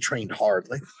Dorian because he trained hard.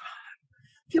 Like, do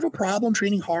you have a problem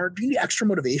training hard? Do you need extra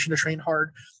motivation to train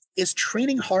hard? Is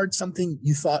training hard something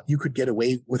you thought you could get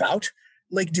away without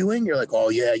like doing? You're like, oh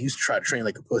yeah, I used to try to train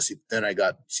like a pussy, but then I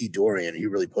got to see Dorian and he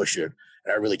really pushed it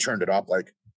and I really turned it up.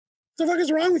 Like, what the fuck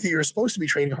is wrong with you? You're supposed to be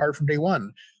training hard from day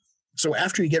one. So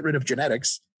after you get rid of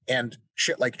genetics and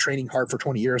shit like training hard for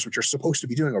 20 years, which you're supposed to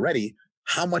be doing already,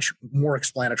 how much more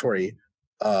explanatory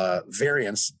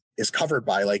variance is covered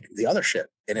by like the other shit?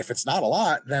 And if it's not a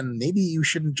lot, then maybe you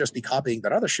shouldn't just be copying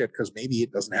that other shit, because maybe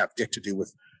it doesn't have dick to do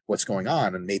with what's going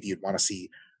on. And maybe you'd want to see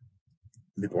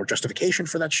a bit more justification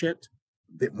for that shit,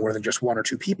 a bit more than just one or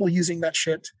two people using that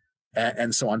shit,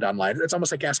 and so on down the line. It's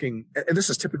almost like asking, and this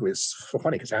is typically, it's so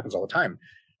funny because it happens all the time.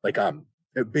 Like,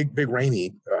 Big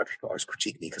Raimi, people always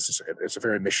critique me because it's a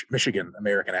very Michigan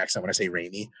American accent when I say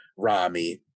Raimi,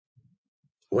 Rami.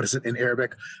 What is it in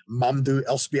Arabic? Mamdu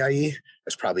El-Sbiai.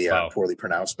 It's probably poorly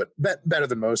pronounced, but better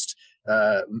than most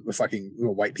fucking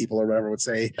white people or whatever would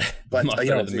say. But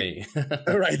better than me.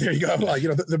 Right, there you go. Well,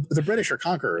 the British are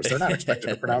conquerors. They're not expected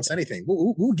to pronounce anything.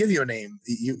 We'll give you a name.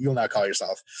 You'll not call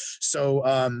yourself. So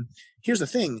here's the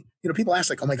thing. People ask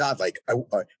like, oh my God, like,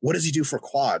 what does he do for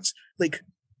quads? Like,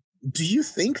 do you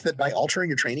think that by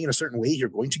altering your training in a certain way, you're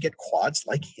going to get quads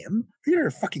like him? Are you out of your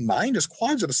fucking mind? His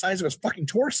quads are the size of his fucking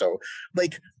torso.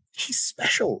 Like, he's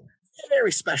special,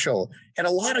 very special. And a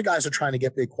lot of guys are trying to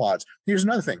get big quads. Here's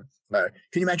another thing. Can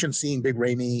you imagine seeing Big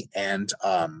Raimi and,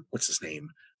 what's his name?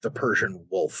 The Persian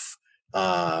Wolf.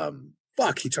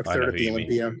 He took third at the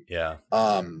Olympia. Yeah.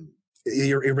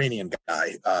 Your Iranian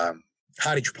guy,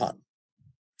 Hadi Choopan.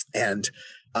 And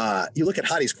you look at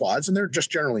Hadi's quads, and they're just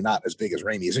generally not as big as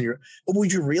Raimi's. And but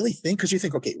would you really think? Because you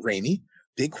think, okay, Raimi,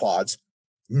 big quads,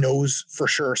 knows for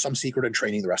sure some secret in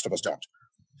training the rest of us don't.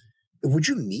 Would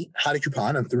you meet Hadi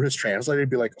Choopan and through his translator,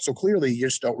 be like, so clearly you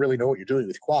just don't really know what you're doing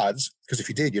with quads? Because if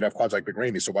you did, you'd have quads like Big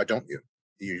Raimi. So why don't you?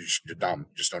 You're dumb.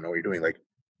 Just don't know what you're doing. Like,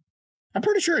 I'm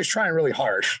pretty sure he's trying really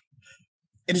hard.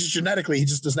 And it's genetically, he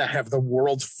just does not have the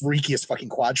world's freakiest fucking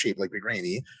quad shape like Big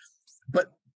Raimi.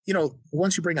 But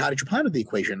once you bring Hadi Choopan into the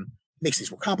equation, it makes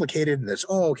things more complicated. And it's,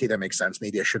 okay, that makes sense.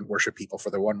 Maybe I shouldn't worship people for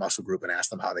their one muscle group and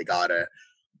ask them how they got it.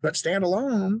 But stand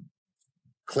alone,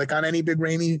 click on any Big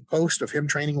Raimi post of him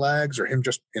training legs or him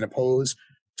just in a pose,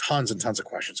 tons and tons of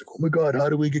questions. Like, oh my God, how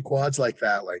do we get quads like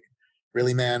that? Like,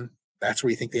 really, man? That's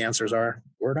where you think the answers are?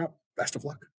 Word up. Best of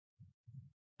luck.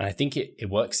 And I think it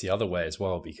works the other way as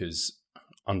well, because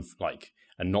and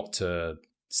not to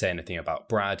say anything about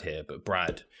Brad here, but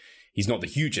Brad, he's not the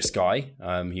hugest guy.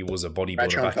 He was a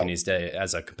bodybuilder back in his day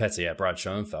as a competitor, Brad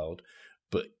Schoenfeld,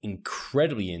 but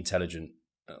incredibly intelligent,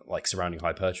 like surrounding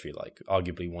hypertrophy, like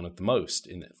arguably one of the most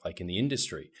in the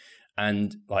industry,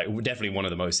 and like definitely one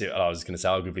of the most. I was going to say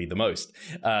arguably the most.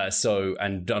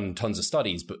 And done tons of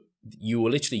studies, but you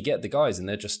will literally get the guys, and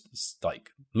they're just like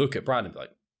look at Brad and be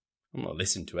like, I'm not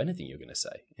listening to anything you're going to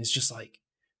say. It's just like,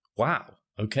 wow,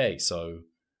 okay, so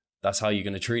that's how you're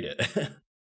going to treat it.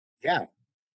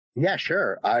 Yeah,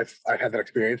 sure. I've had that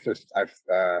experience. I've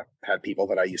had people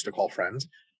that I used to call friends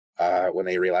when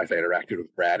they realized I interacted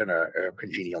with Brad in a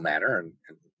congenial manner and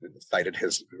cited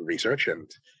his research and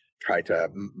tried to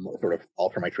sort of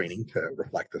alter my training to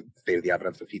reflect the state of the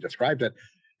evidence as he described it.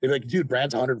 They're like, dude,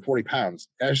 Brad's 140 pounds.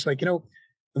 And I was just like,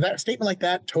 that statement like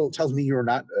that tells me you're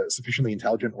not sufficiently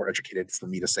intelligent or educated for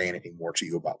me to say anything more to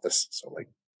you about this. So like,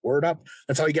 word up.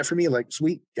 That's all you get from me. Like,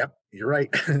 sweet. Yep, you're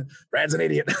right. Brad's an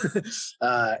idiot.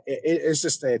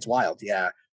 It's wild. Yeah.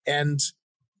 And,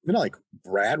 like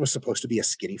Brad was supposed to be a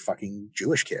skinny fucking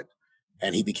Jewish kid.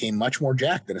 And he became much more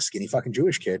jacked than a skinny fucking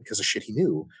Jewish kid because of shit he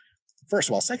knew. First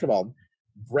of all. Second of all,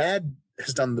 Brad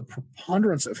has done the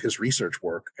preponderance of his research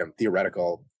work and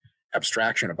theoretical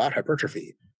abstraction about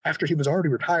hypertrophy after he was already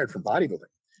retired from bodybuilding.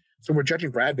 So we're judging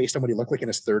Brad based on what he looked like in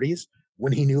his 30s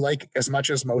when he knew like as much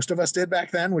as most of us did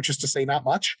back then, which is to say not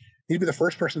much. He'd be the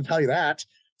first person to tell you that.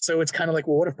 So it's kind of like,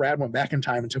 well, what if Brad went back in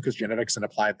time and took his genetics and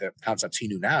applied the concepts he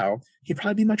knew now? He'd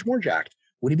probably be much more jacked.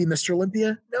 Would he be Mr.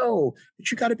 Olympia? No,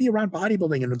 but you got to be around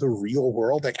bodybuilding in the real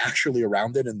world, like actually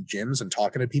around it in gyms and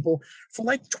talking to people for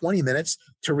like 20 minutes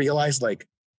to realize like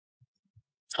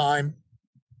time,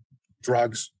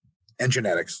 drugs, and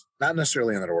genetics, not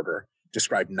necessarily in that order,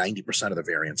 describe 90% of the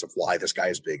variance of why this guy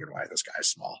is big and why this guy is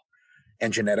small.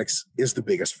 And genetics is the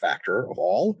biggest factor of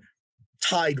all,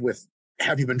 tied with,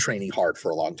 have you been training hard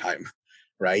for a long time,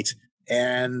 right?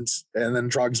 And then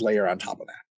drugs layer on top of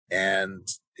that. And,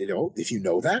 if you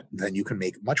know that, then you can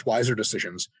make much wiser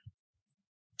decisions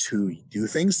to do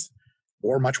things,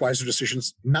 or much wiser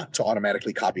decisions not to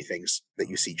automatically copy things that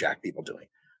you see jacked people doing.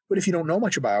 But if you don't know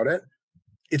much about it,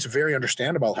 it's very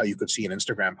understandable how you could see an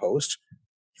Instagram post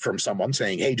from someone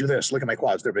saying, hey, do this, look at my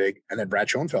quads, they're big. And then Brad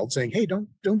Schoenfeld saying, hey, don't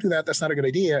do that. That's not a good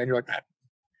idea. And you're like,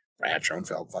 Brad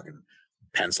Schoenfeld, fucking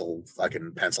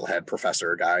pencil head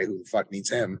professor guy, who the fuck needs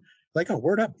him? Like, oh,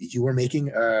 word up. You were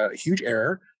making a huge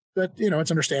error, but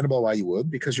it's understandable why you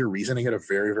would, because you're reasoning at a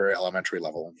very, very elementary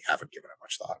level and you haven't given it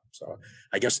much thought. So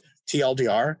I guess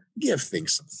TLDR, give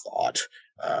things some thought.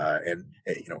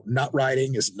 Nut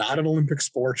riding is not an Olympic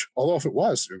sport, although if it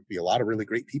was, there'd be a lot of really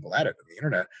great people at it on the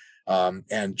internet.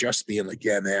 And just being like,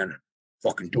 yeah, man,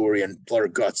 fucking Dorian, blood or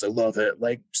guts, I love it.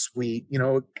 Like, sweet,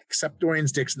 accept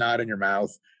Dorian's dick's not in your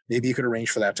mouth. Maybe you could arrange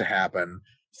for that to happen.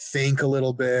 Think a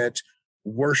little bit,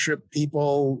 worship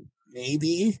people,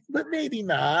 maybe, but maybe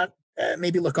not.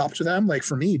 Maybe look up to them. Like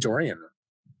for me, Dorian,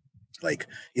 like,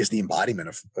 is the embodiment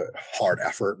of hard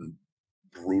effort and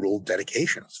brutal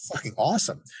dedication. It's fucking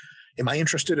awesome. Am I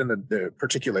interested in the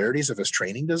particularities of his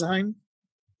training design?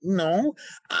 No.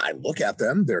 I look at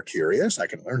them. They're curious. I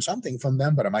can learn something from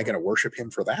them, but am I going to worship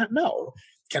him for that? No.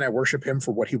 Can I worship him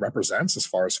for what he represents as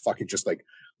far as fucking just like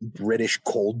British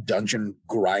cold dungeon,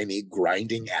 grimy,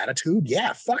 grinding attitude?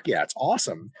 Yeah, fuck yeah. It's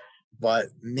awesome. But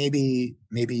maybe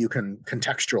you can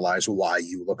contextualize why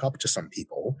you look up to some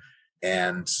people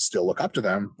and still look up to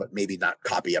them, but maybe not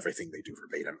copy everything they do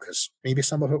verbatim, because maybe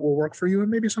some of it will work for you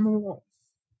and maybe some of it won't.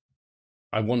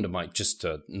 I wonder, Mike, just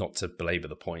not to belabor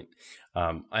the point,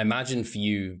 I imagine for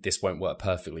you this won't work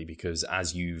perfectly, because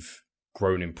as you've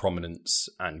grown in prominence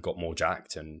and got more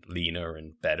jacked and leaner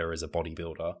and better as a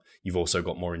bodybuilder, you've also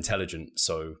got more intelligent.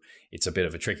 So it's a bit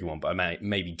of a tricky one, but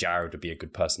maybe Jared would be a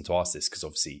good person to ask this, because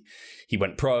obviously he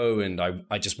went pro. And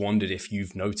I just wondered if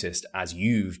you've noticed, as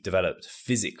you've developed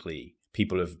physically,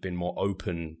 people have been more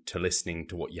open to listening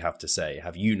to what you have to say.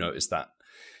 Have you noticed that?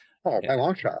 Oh, by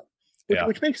long shot.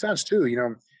 Which makes sense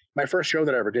too. My first show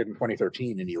that I ever did in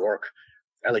 2013 in New York,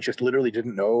 I just literally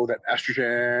didn't know that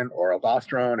estrogen or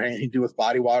aldosterone had anything to do with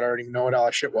body water. I didn't even know what all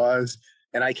that shit was.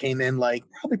 And I came in like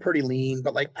probably pretty lean,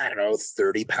 but like, I don't know,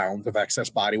 30 pounds of excess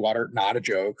body water, not a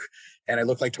joke. And I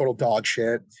looked like total dog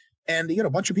shit. And, a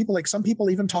bunch of people, like some people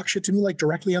even talk shit to me, like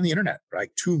directly on the internet,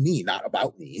 like to me, not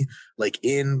about me, like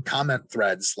in comment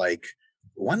threads. Like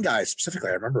one guy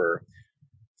specifically, I remember,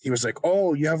 he was like,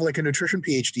 oh, you have like a nutrition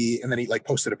PhD. And then he like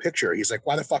posted a picture. He's like,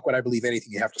 why the fuck would I believe anything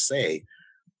you have to say?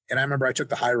 And I remember I took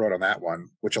the high road on that one,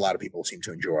 which a lot of people seem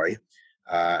to enjoy.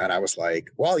 And I was like,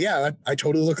 well, yeah, I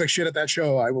totally look like shit at that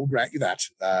show. I will grant you that.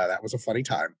 That was a funny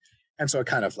time. And so it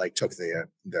kind of like took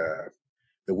the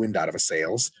wind out of his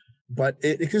sails. But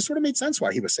it sort of made sense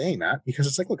why he was saying that, because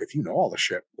it's like, look, if you know all the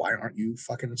shit, why aren't you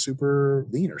fucking super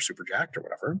lean or super jacked or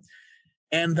whatever?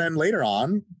 And then later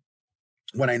on,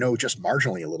 when I know just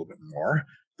marginally a little bit more,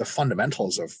 the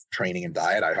fundamentals of training and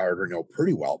diet, I already know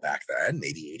pretty well back then,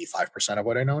 maybe 85% of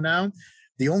what I know now.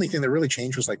 The only thing that really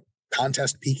changed was like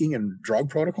contest peaking and drug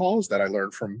protocols that I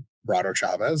learned from Brado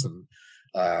Chavez, and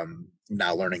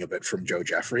now learning a bit from Joe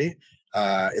Jeffrey.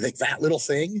 Like that little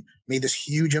thing made this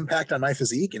huge impact on my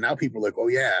physique. And now people are like, oh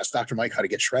yeah, ask Dr. Mike how to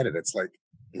get shredded. It's like,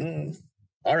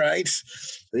 all right.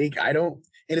 Like, and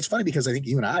it's funny because I think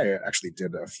you and I actually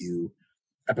did a few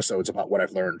episodes about what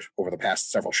I've learned over the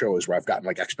past several shows, where I've gotten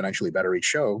like exponentially better each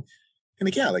show. And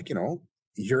like, yeah, like,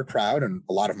 your crowd and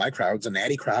a lot of my crowd's a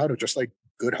natty crowd of just like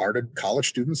good-hearted college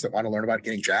students that want to learn about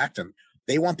getting jacked, and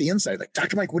they want the insight. Like,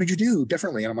 Dr. Mike, what did you do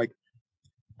differently? And I'm like,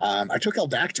 I took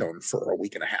Aldactone for a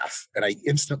week and a half, and I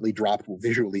instantly dropped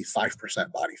visually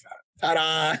 5% body fat.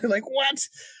 Ta-da! Like, what?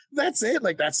 That's it.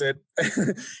 Like, that's it.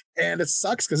 And it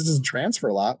sucks because it doesn't transfer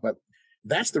a lot, but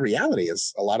that's the reality.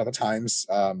 Is a lot of the times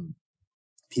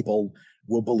people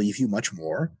will believe you much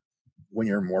more when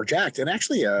you're more jacked. And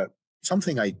actually,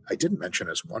 something I didn't mention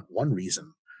as one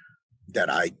reason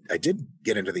that I did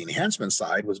get into the enhancement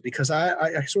side was because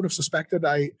I sort of suspected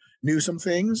I knew some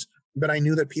things, but I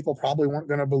knew that people probably weren't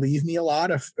going to believe me a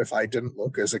lot if I didn't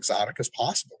look as exotic as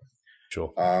possible.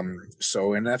 Sure.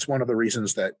 And that's one of the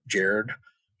reasons that Jared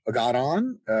got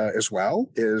on as well,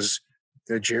 is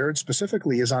that Jared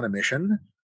specifically is on a mission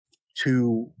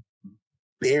to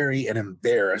bury and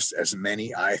embarrass as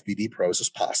many IFBB pros as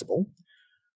possible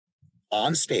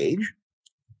on stage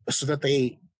so that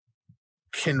they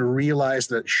can realize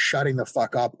that shutting the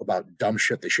fuck up about dumb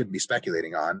shit they shouldn't be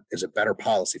speculating on is a better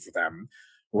policy for them,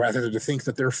 rather than to think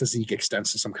that their physique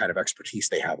extends to some kind of expertise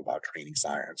they have about training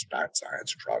science, diet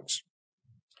science, drugs.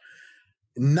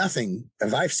 Nothing,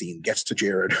 as I've seen, gets to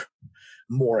Jared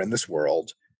more in this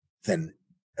world than,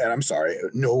 and I'm sorry,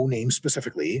 no name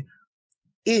specifically,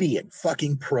 idiot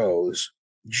fucking pros,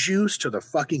 juice to the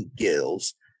fucking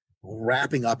gills,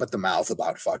 wrapping up at the mouth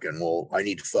about fucking, well, I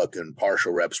need fucking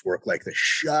partial reps work like this.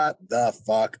 Shut the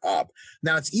fuck up.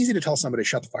 Now, it's easy to tell somebody to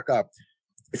shut the fuck up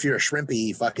if you're a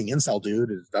shrimpy fucking incel dude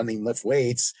who doesn't even lift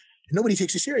weights. Nobody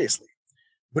takes you seriously.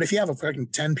 But if you have a fucking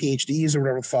 10 PhDs or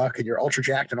whatever the fuck and you're ultra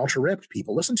jacked and ultra ripped,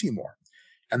 people listen to you more.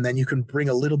 And then you can bring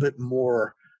a little bit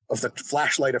more of the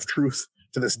flashlight of truth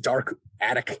to this dark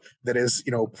attic that is,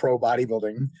 pro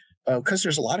bodybuilding. Because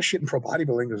there's a lot of shit in pro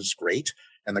bodybuilding that is great,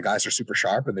 and the guys are super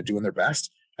sharp and they're doing their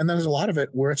best. And then there's a lot of it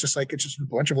where it's just a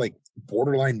bunch of like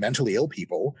borderline mentally ill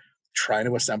people trying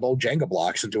to assemble Jenga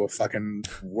blocks into a fucking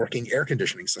working air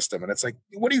conditioning system. And it's like,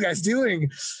 what are you guys doing?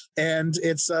 And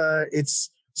it's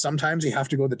sometimes you have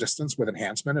to go the distance with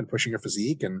enhancement and pushing your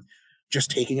physique and just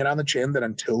taking it on the chin that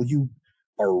until you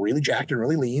are really jacked and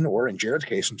really lean, or in Jared's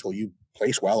case, until you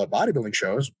place well at bodybuilding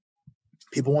shows,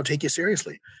 people won't take you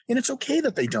seriously. And it's okay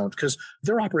that they don't, because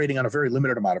they're operating on a very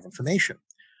limited amount of information.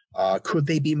 Could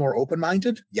they be more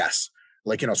open-minded? Yes.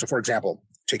 So for example,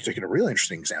 taking a really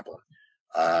interesting example,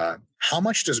 how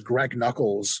much does Greg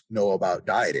Nuckols know about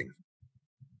dieting?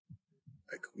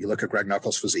 Like, you look at Greg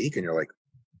Nuckols' physique and you're like,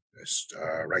 this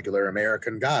regular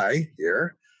American guy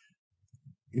here.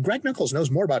 Greg Nuckols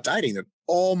knows more about dieting than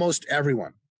almost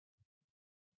everyone.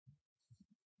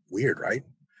 Weird, right?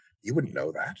 You wouldn't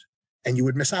know that. And you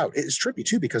would miss out. It's trippy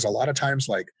too, because a lot of times,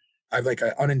 I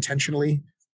unintentionally,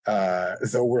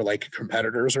 though we're like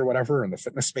competitors or whatever in the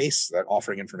fitness space, that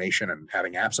offering information and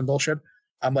having apps and bullshit,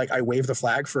 I'm like, I wave the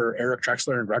flag for Eric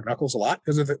Trexler and Greg Nuckols a lot,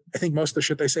 because I think most of the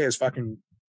shit they say is fucking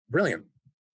brilliant.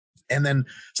 And then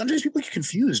sometimes people get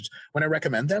confused when I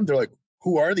recommend them. They're like,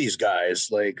 who are these guys?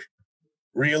 Like,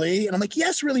 really? And I'm like,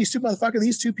 yes, really, you stupid motherfucker.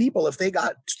 These two people, if they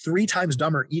got 3 times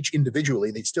dumber each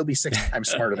individually, they'd still be 6 times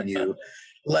smarter than you.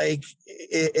 Like,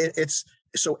 it's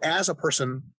so, as a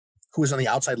person who is on the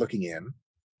outside looking in,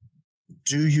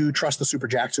 do you trust the super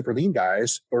jacked, super lean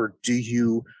guys? Or do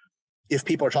you, if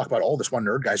people are talking about, oh, this one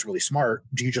nerd guy's really smart,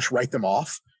 do you just write them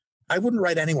off? I wouldn't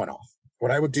write anyone off.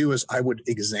 What I would do is I would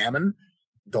examine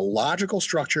the logical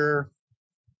structure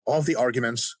of the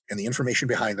arguments and the information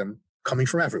behind them coming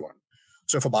from everyone.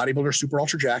 So if a bodybuilder is super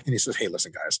ultra jacked and he says, hey,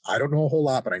 listen, guys, I don't know a whole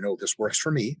lot, but I know this works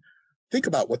for me. Think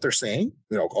about what they're saying.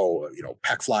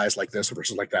 Pec flies like this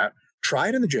versus like that. Try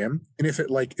it in the gym. And if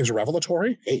it is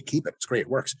revelatory, hey, keep it. It's great. It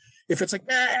works. If it's like,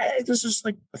 this is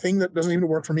like a thing that doesn't even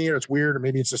work for me, or it's weird, or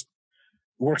maybe it's just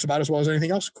works about as well as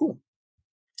anything else, cool.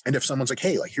 And if someone's like,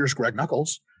 hey, here's Greg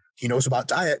Nuckols, he knows about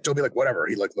diet, don't be like, whatever.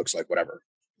 He looks like whatever.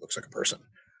 Looks like a person.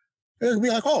 It'll be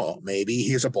like, oh, maybe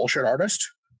he's a bullshit artist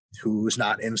who's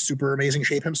not in super amazing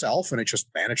shape himself, and it just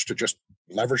managed to just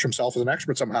leverage himself as an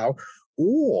expert somehow.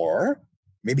 Or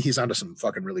maybe he's onto some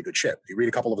fucking really good shit. You read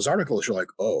a couple of his articles, you're like,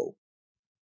 oh,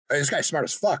 this guy's smart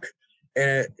as fuck.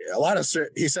 And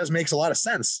he says makes a lot of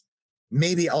sense.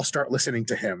 Maybe I'll start listening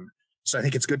to him. So I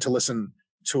think it's good to listen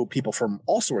to people from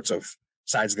all sorts of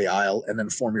sides of the aisle and then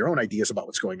form your own ideas about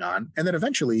what's going on. And then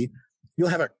eventually you'll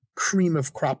have a cream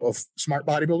of crop of smart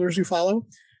bodybuilders you follow,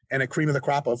 and a cream of the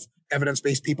crop of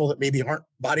evidence-based people that maybe aren't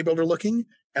bodybuilder looking.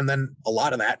 And then a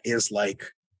lot of that is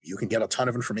you can get a ton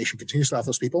of information continuously off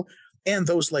those people. And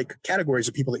those categories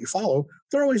of people that you follow,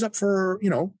 they're always up for,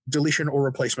 deletion or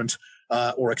replacement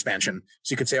or expansion.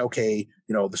 So you could say, okay,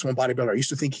 this one bodybuilder, I used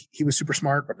to think he was super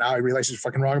smart, but now I realize he's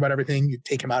fucking wrong about everything. You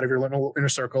take him out of your little inner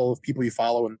circle of people you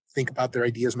follow and think about their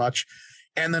ideas much.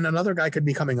 And then another guy could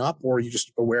be coming up, or you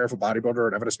just aware of a bodybuilder or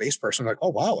an evidence-based person, like, oh,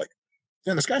 wow,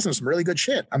 this guy's done some really good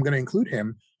shit. I'm going to include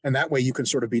him. And that way you can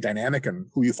sort of be dynamic in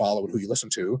who you follow and who you listen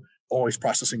to, always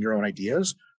processing your own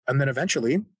ideas. And then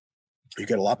eventually you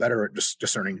get a lot better at just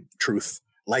discerning truth,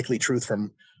 likely truth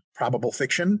from probable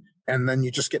fiction. And then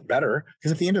you just get better.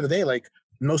 Because at the end of the day,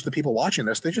 most of the people watching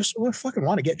this, they just fucking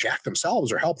want to get jacked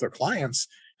themselves or help their clients.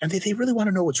 And they really want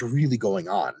to know what's really going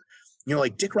on.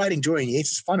 Dick riding Joanne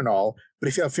Yates is fun and all, but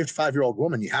if you have a 55-year-old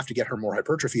woman, you have to get her more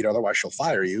hypertrophied, otherwise she'll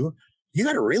fire you. You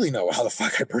got to really know how the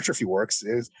fuck hypertrophy works.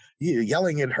 Is you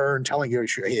yelling at her and telling her,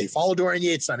 hey, follow Dorian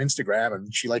Yates on Instagram,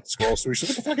 and she scrolls through. She's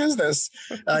like, what the fuck is this?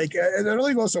 It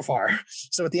only goes so far.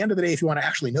 So at the end of the day, if you want to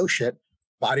actually know shit,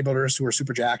 bodybuilders who are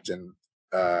super jacked and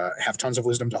have tons of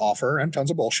wisdom to offer and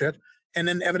tons of bullshit. And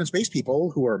then evidence-based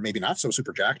people who are maybe not so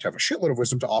super jacked have a shitload of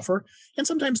wisdom to offer. And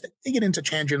sometimes they get into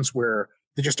tangents where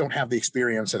they just don't have the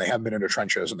experience and they haven't been in the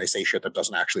trenches and they say shit that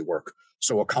doesn't actually work.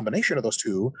 So a combination of those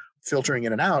two, filtering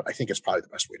in and out, I think is probably the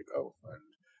best way to go. And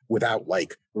without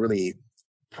like really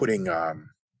putting,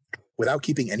 without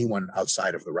keeping anyone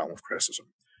outside of the realm of criticism,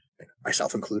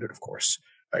 myself included, of course.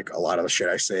 Like a lot of the shit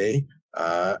I say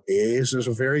there's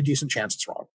a very decent chance it's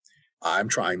wrong. I'm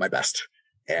trying my best.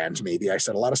 And maybe I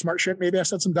said a lot of smart shit. Maybe I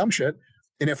said some dumb shit.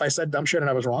 And if I said dumb shit and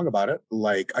I was wrong about it,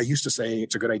 like I used to say,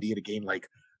 it's a good idea to gain like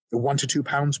 1 to 2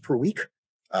 pounds per week.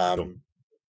 Unamassing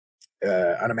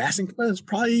was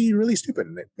probably really stupid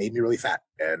and it made me really fat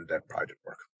and that probably didn't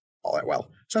work all that well.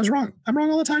 So I was wrong. I'm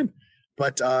wrong all the time.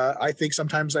 But I think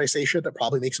sometimes I say shit that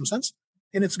probably makes some sense.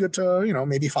 And it's good to,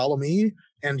 maybe follow me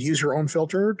and use your own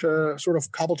filter to sort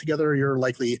of cobble together your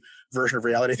likely version of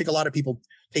reality. I think a lot of people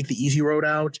take the easy road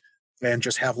out and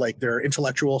just have like their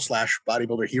intellectual /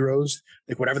 bodybuilder heroes.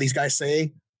 Like whatever these guys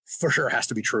say for sure has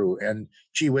to be true. And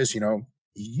gee whiz,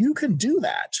 you can do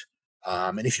that.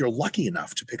 And if you're lucky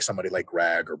enough to pick somebody like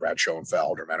Greg or Brad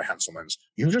Schoenfeld or Meta Henselmans,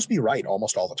 you'll just be right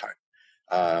almost all the time.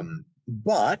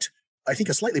 But I think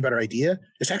a slightly better idea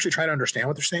is to actually try to understand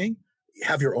what they're saying,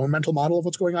 have your own mental model of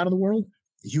what's going on in the world,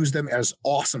 use them as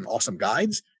awesome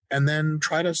guides, and then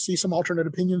try to see some alternate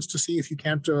opinions to see if you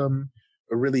can't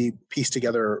really piece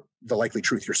together the likely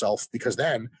truth yourself, because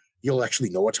then you'll actually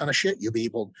know a ton of shit. You'll be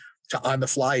able to on the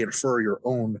fly infer your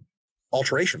own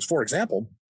alterations. For example,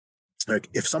 like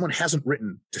if someone hasn't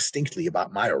written distinctly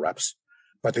about myoreps,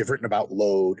 but they've written about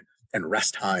load and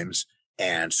rest times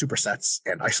and supersets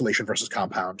and isolation versus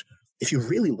compound, if you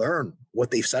really learn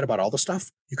what they've said about all the stuff,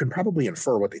 you can probably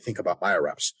infer what they think about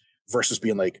myoreps versus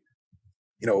being like,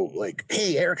 like,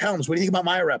 hey, Eric Helms, what do you think about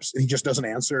myoreps? And he just doesn't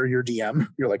answer your DM.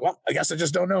 You're like, well, I guess I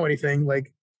just don't know anything.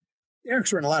 Like,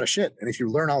 Eric's written a lot of shit. And if you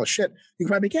learn all the shit, you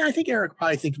can probably be, I think Eric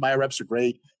probably thinks myoreps are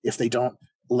great if they don't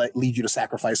lead you to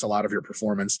sacrifice a lot of your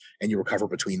performance and you recover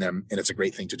between them. And it's a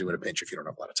great thing to do in a pinch if you don't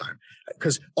have a lot of time.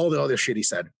 Because all the other shit he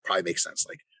said probably makes sense.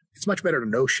 Like, it's much better to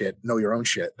know your own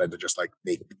shit than to just like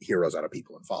make heroes out of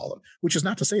people and follow them, which is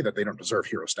not to say that they don't deserve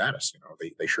hero status.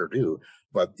 They sure do,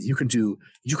 but you can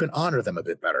honor them a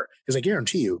bit better. Because I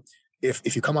guarantee you,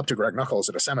 if you come up to Greg Knuckles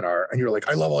at a seminar and you're like,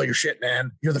 I love all your shit,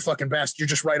 man. You're the fucking best. You're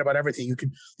just right about everything. You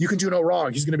can do no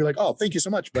wrong. He's going to be like, oh, thank you so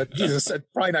much. But Jesus said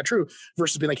probably not true,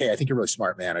 versus being like, hey, I think you're really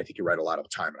smart, man. I think you're right a lot of the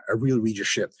time. I really read your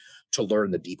shit to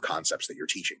learn the deep concepts that you're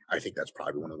teaching. I think that's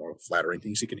probably one of the more flattering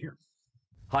things you can hear.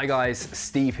 Hi guys,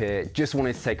 Steve here. Just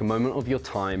wanted to take a moment of your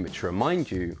time to remind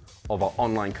you of our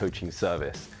online coaching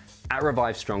service. At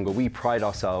Revive Stronger, we pride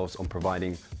ourselves on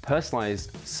providing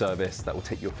personalized service that will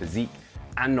take your physique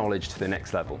and knowledge to the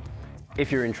next level. If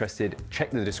you're interested,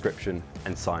 check the description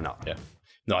and sign up. Yeah.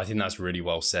 No, I think that's really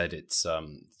well said. It's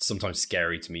sometimes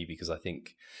scary to me because I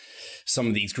think some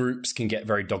of these groups can get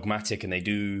very dogmatic and they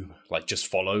do like just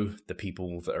follow the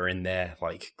people that are in their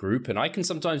like group. And I can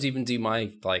sometimes even do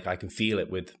I can feel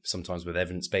it sometimes with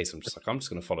evidence-based. I'm just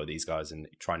going to follow these guys and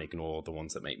try and ignore the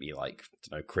ones that make me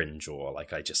cringe or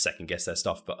like I just second guess their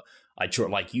stuff. But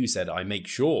like you said, I make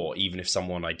sure even if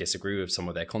someone I disagree with some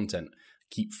of their content,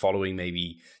 keep following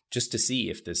maybe just to see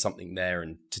if there's something there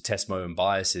and to test my own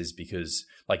biases, because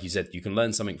like you said, you can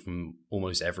learn something from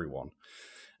almost everyone.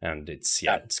 And it's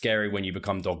scary when you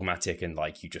become dogmatic and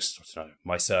like you just,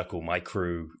 my circle, my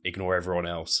crew, ignore everyone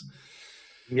else.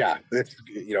 Yeah,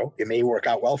 it may work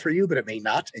out well for you, but it may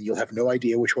not. And you'll have no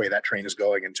idea which way that train is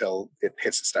going until it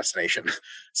hits its destination.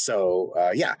 So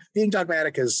being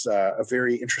dogmatic is a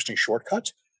very interesting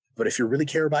shortcut. But if you really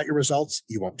care about your results,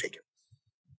 you won't take it.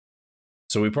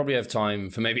 So we probably have time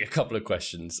for maybe a couple of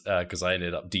questions because I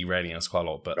ended up derailing us quite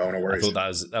a lot. But no worries. I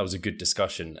thought that was a good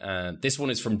discussion. This one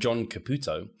is from John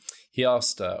Caputo. He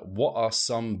asked, what are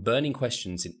some burning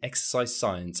questions in exercise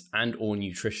science and or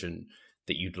nutrition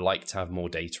that you'd like to have more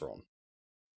data on?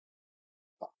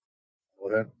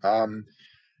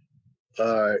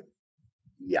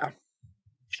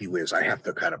 Gee whiz, I have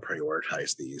to kind of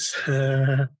prioritize these.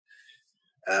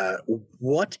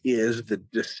 What is the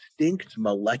distinct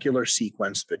molecular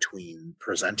sequence between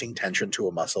presenting tension to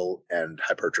a muscle and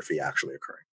hypertrophy actually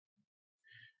occurring?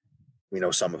 We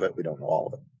know some of it. We don't know all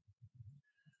of it.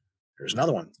 There's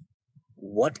another one.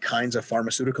 What kinds of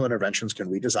pharmaceutical interventions can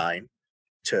we design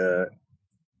to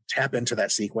tap into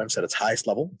that sequence at its highest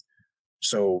level?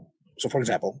 So for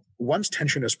example, once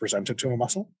tension is presented to a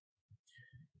muscle,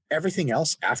 everything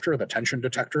else after the tension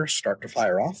detectors start to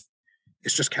fire off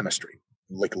is just chemistry.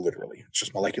 Like literally, it's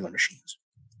just molecular machines.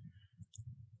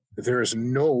 There is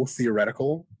no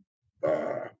theoretical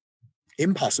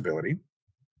impossibility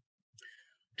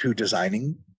to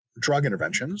designing drug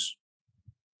interventions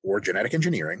or genetic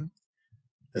engineering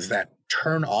that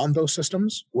turn on those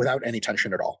systems without any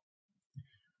tension at all.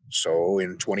 So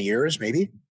in 20 years,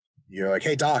 maybe, you're like,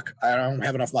 hey, doc, I don't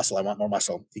have enough muscle. I want more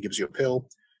muscle. He gives you a pill.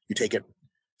 You take it.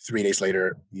 3 days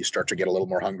later, you start to get a little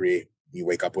more hungry. You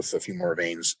wake up with a few more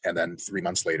veins. And then 3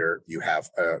 months later, you have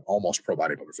an almost pro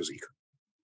bodybuilder physique.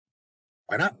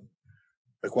 Why not?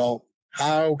 Like, well,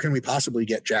 how can we possibly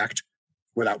get jacked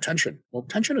without tension? Well,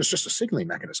 tension is just a signaling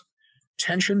mechanism.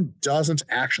 Tension doesn't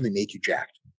actually make you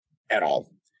jacked at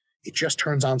all. It just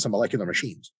turns on some molecular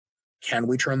machines. Can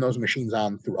we turn those machines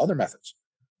on through other methods?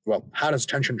 Well, how does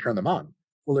tension turn them on?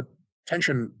 Well,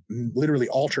 tension literally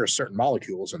alters certain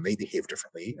molecules and they behave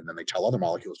differently, and then they tell other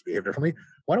molecules to behave differently.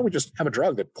 Why don't we just have a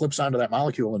drug that clips onto that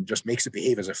molecule and just makes it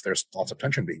behave as if there's lots of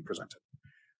tension being presented?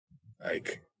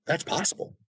 Like, that's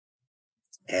possible.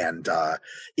 And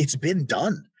it's been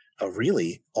done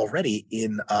really already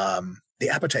in the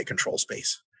appetite control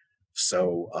space.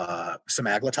 So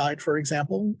semaglutide, for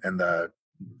example, and the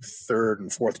 3rd and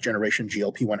 4th generation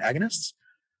GLP-1 agonists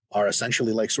are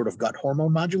essentially like sort of gut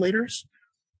hormone modulators.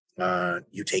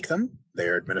 You take them,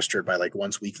 they're administered by like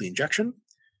once weekly injection.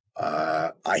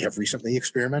 I have recently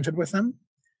experimented with them.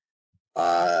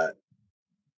 I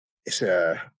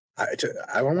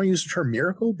don't want to use the term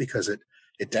miracle because it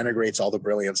denigrates all the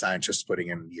brilliant scientists putting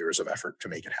in years of effort to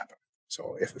make it happen.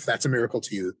 So if that's a miracle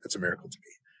to you, that's a miracle to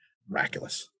me.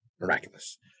 Miraculous.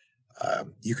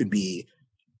 You could be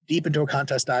deep into a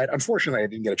contest diet. Unfortunately, I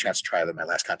didn't get a chance to try that in my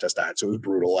last contest diet, so it was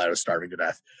brutal. I was starving to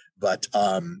death. But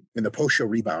in the post-show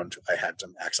rebound, I had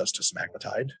some access to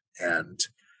semaglutide, and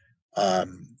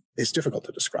it's difficult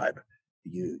to describe.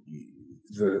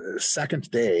 The second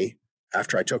day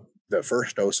after I took the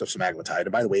first dose of semaglutide,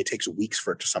 and by the way, it takes weeks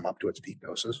for it to sum up to its peak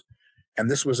doses, and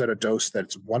this was at a dose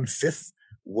that's 1/5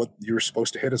 what you're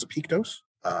supposed to hit as a peak dose.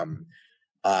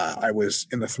 I was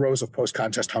in the throes of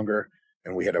post-contest hunger,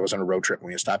 and I was on a road trip, and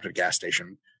we stopped at a gas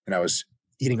station, and I was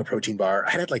eating a protein bar.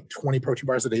 I had like 20 protein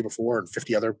bars the day before and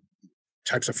 50 other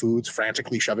types of foods,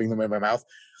 frantically shoving them in my mouth.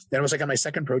 Then I was like on my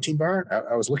second protein bar.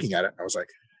 I was looking at it. I was like,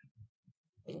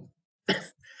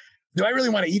 do I really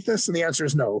want to eat this? And the answer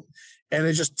is no. And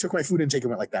I just took my food intake and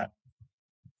went like that.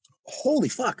 Holy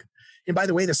fuck. And by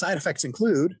the way, the side effects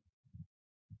include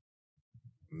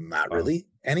not really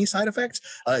any side effects.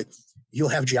 You'll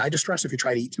have GI distress if you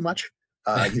try to eat too much.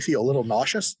 You feel a little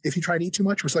nauseous if you try to eat too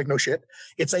much, which is like, no shit.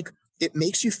 It's like, it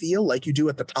makes you feel like you do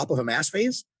at the top of a mass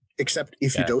phase, except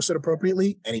if you dose it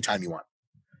appropriately, anytime you want.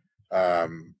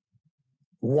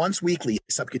 Once weekly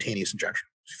subcutaneous injection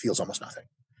feels almost nothing.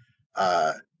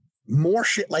 More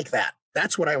shit like that.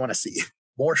 That's what I want to see.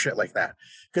 More shit like that.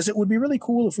 Because it would be really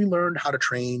cool if we learned how to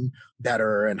train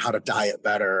better and how to diet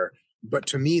better. But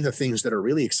to me, the things that are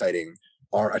really exciting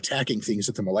are attacking things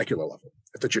at the molecular level,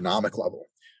 at the genomic level.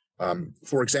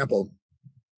 For example,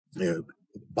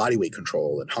 body weight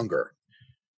control and hunger.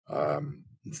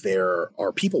 There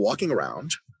are people walking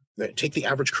around. Take the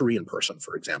average Korean person,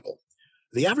 for example.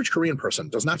 The average Korean person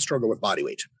does not struggle with body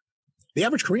weight. The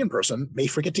average Korean person may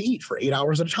forget to eat for 8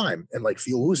 hours at a time and like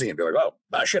feel woozy and be like, oh,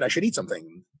 shit, I should eat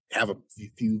something. Have a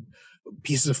few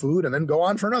pieces of food and then go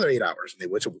on for another 8 hours. And they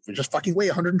would just fucking weigh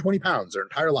 120 pounds their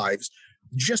entire lives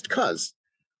just because.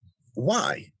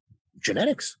 Why?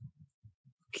 Genetics.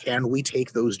 Can we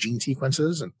take those gene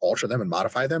sequences and alter them and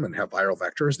modify them and have viral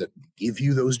vectors that give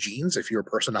you those genes if you're a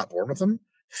person not born with them?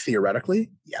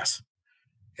 Theoretically, yes.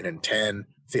 And in 10,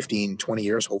 15, 20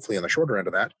 years, hopefully on the shorter end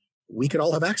of that, we could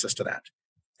all have access to that.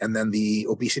 And then the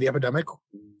obesity epidemic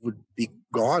would be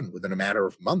gone within a matter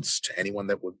of months to anyone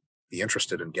that would be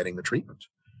interested in getting the treatment.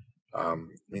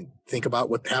 Think about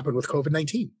what happened with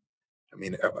COVID-19.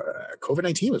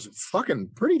 COVID-19 was fucking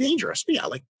pretty dangerous. But yeah,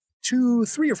 like 2,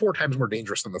 3, or 4 times more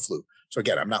dangerous than the flu. So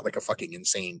again, I'm not like a fucking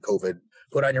insane COVID,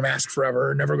 put on your mask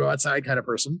forever, never go outside kind of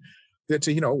person. That,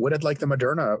 what did like the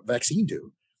Moderna vaccine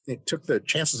do? It took the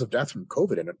chances of death from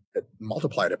COVID and it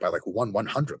multiplied it by like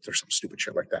 1/100th or some stupid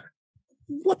shit like that.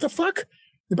 What the fuck?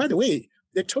 And by the way,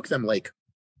 it took them like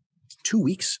 2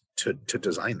 weeks to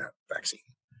design that vaccine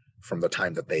from the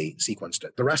time that they sequenced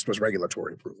it. The rest was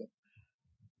regulatory approval.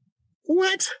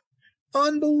 What?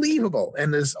 Unbelievable.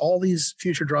 And there's all these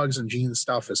future drugs and gene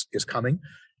stuff is coming.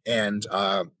 And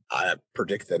I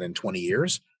predict that in 20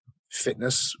 years,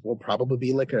 fitness will probably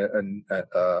be like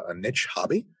a niche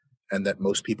hobby, and that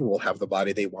most people will have the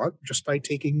body they want just by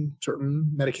taking certain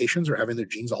medications or having their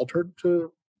genes altered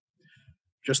to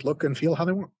just look and feel how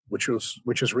they want, which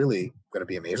is really going to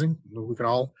be amazing. We can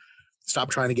all stop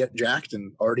trying to get jacked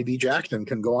and already be jacked and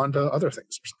can go on to other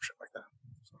things or some shit like that.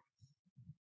 So.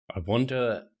 I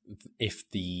wonder if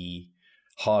the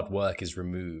hard work is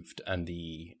removed and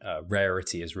the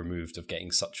rarity is removed of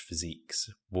getting such physiques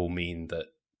will mean that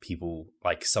people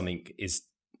like something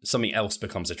else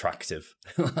becomes attractive.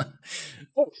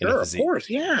 Oh, sure, of course,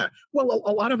 yeah. Well,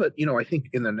 a lot of it, I think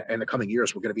in the coming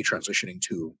years we're going to be transitioning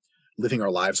to living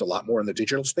our lives a lot more in the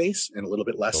digital space and a little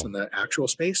bit less in the actual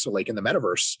space. So, like in the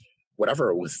metaverse,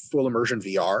 whatever, with full immersion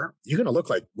VR, you're going to look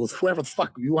like whoever the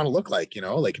fuck you want to look like.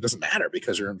 Like it doesn't matter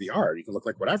because you're in VR. You can look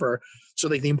like whatever. So,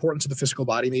 like the importance of the physical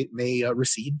body may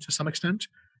recede to some extent.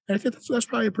 And I think that's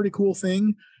probably a pretty cool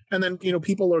thing. And then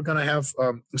people are going to have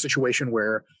a situation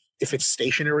where if it's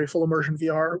stationary full immersion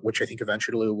VR, which I think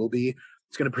eventually it will be,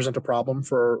 it's going to present a problem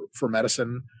for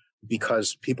medicine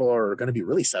because people are going to be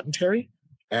really sedentary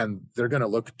and they're going to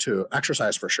look to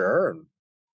exercise for sure and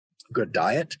good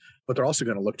diet, but they're also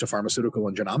going to look to pharmaceutical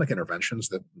and genomic interventions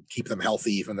that keep them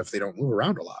healthy even if they don't move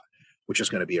around a lot, which is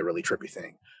going to be a really trippy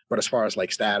thing. But as far as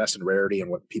like status and rarity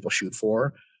and what people shoot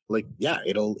for, like, yeah,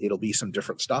 it'll be some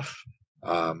different stuff.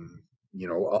 I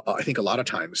think a lot of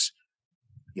times,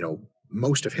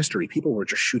 most of history, people were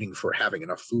just shooting for having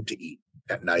enough food to eat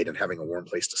at night and having a warm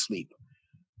place to sleep.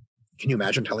 Can you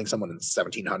imagine telling someone in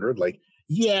 1700, like,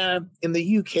 yeah, in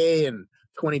the UK in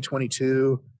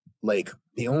 2022, like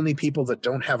the only people that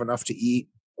don't have enough to eat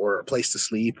or a place to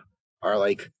sleep are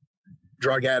like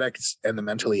drug addicts and the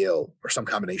mentally ill or some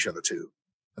combination of the two.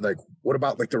 And like, what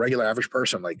about like the regular average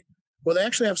person? Like, well, they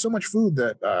actually have so much food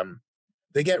that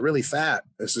they get really fat.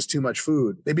 This is too much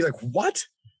food. They'd be like, what?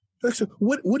 So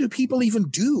what do people even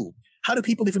do? How do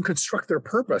people even construct their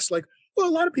purpose? Like, well,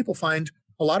 a lot of people find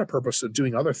a lot of purpose of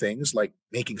doing other things like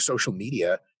making social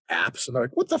media apps. And they're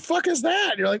like, what the fuck is that?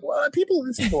 And you're like, well, people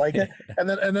seem to like it. And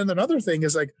then another thing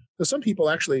is like, some people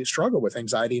actually struggle with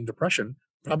anxiety and depression,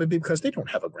 probably because they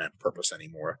don't have a grand purpose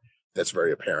anymore. That's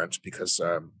very apparent because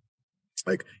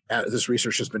this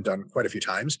research has been done quite a few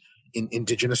times. In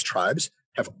indigenous tribes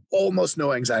have almost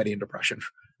no anxiety and depression.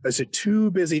 They're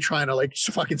too busy trying to like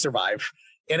fucking survive.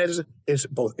 And it is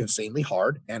both insanely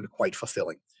hard and quite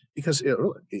fulfilling because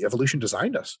evolution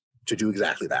designed us to do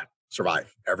exactly that,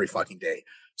 survive every fucking day.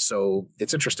 So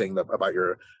it's interesting about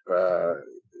your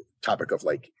topic of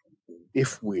like,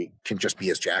 if we can just be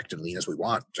as jacked and lean as we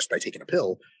want just by taking a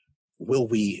pill, will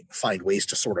we find ways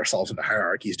to sort ourselves into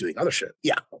hierarchies doing other shit?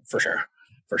 Yeah, for sure.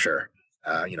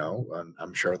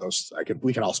 I'm sure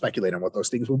we can all speculate on what those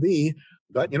things will be,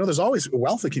 but there's always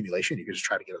wealth accumulation. You can just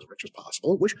try to get as rich as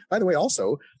possible, which by the way,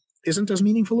 also isn't as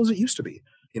meaningful as it used to be.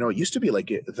 It used to be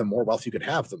like the more wealth you could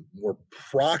have, the more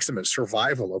proximate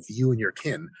survival of you and your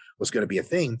kin was going to be a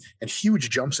thing, and huge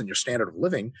jumps in your standard of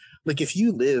living. Like if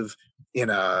you live in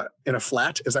a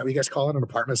flat, is that what you guys call it? An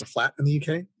apartment is a flat in the UK?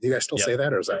 Do you guys still say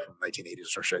that, or is that from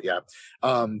 1980s or shit? Yeah.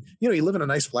 You live in a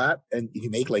nice flat and you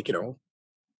make like,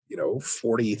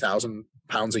 40,000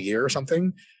 pounds a year or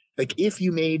something. Like if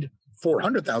you made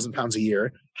 400,000 pounds a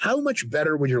year, how much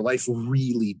better would your life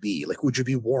really be? Like, would you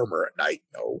be warmer at night?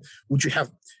 No. Would you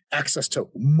have access to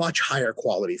much higher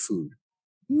quality food?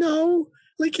 No.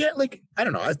 Like, yeah, like, I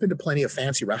don't know. I've been to plenty of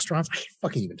fancy restaurants. I can't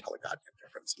fucking even tell a goddamn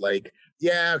difference. Like,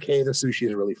 yeah, okay, the sushi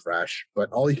is really fresh,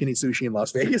 but all you can eat sushi in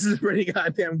Las Vegas is pretty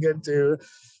goddamn good too.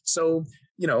 So,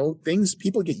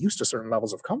 people get used to certain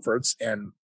levels of comforts,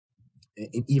 and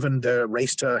even the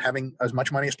race to having as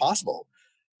much money as possible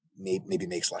maybe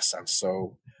makes less sense.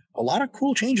 So a lot of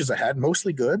cool changes ahead,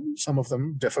 mostly good, some of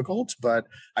them difficult, but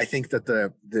I think that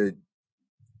the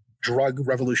drug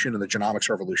revolution and the genomics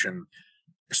revolution,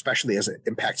 especially as it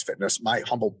impacts fitness, my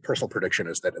humble personal prediction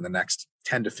is that in the next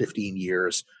 10 to 15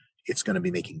 years, it's going to be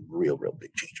making real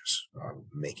big changes,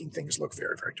 making things look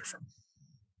very, very different.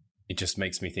 It just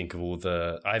makes me think of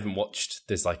I haven't watched,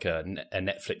 there's like a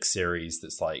Netflix series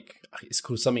that's like, it's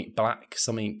called something Black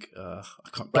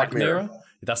Mirror.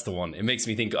 That's the one. It makes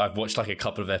me think, I've watched like a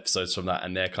couple of episodes from that,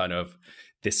 and they're kind of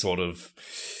this sort of,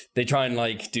 they try and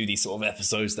like do these sort of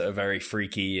episodes that are very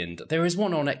freaky. And there is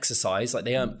one on exercise, like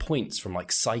they earn points from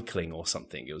like cycling or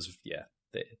something. It was,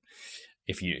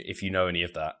 if you know any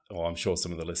of that, or I'm sure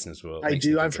some of the listeners will. I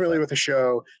do. I'm familiar with the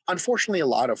show. Unfortunately, a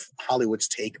lot of Hollywood's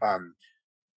take on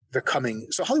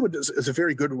so Hollywood is a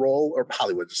very good role, or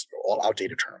Hollywood's all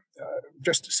outdated term,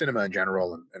 just cinema in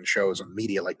general and shows and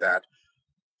media like that.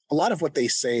 A lot of what they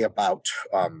say about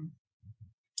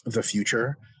the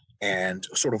future and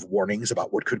sort of warnings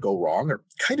about what could go wrong are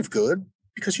kind of good,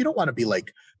 because you don't want to be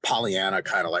like Pollyanna,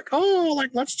 kind of like, oh,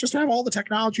 like let's just have all the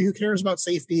technology. Who cares about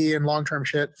safety and long-term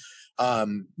shit?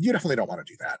 You definitely don't want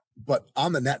to do that. But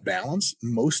on the net balance,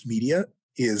 most media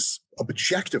is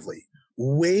objectively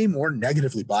way more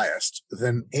negatively biased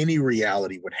than any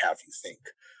reality would have you think.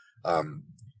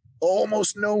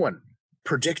 Almost no one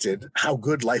predicted how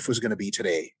good life was going to be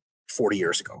today 40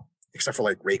 years ago, except for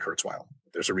like Ray Kurzweil.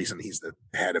 There's a reason he's the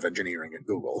head of engineering at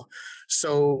Google.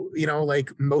 So, you know,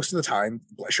 like most of the time,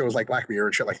 shows like Black Mirror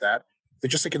and shit like that, they're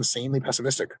just like insanely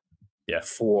pessimistic. Yeah.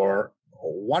 For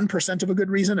 1% of a good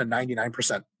reason and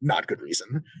 99% not good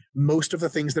reason. Most of the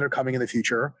things that are coming in the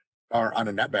future are on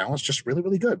a net balance just really,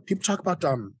 really good. People talk about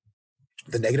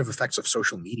the negative effects of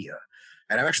social media.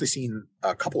 And I've actually seen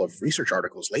a couple of research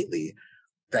articles lately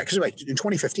that, because like in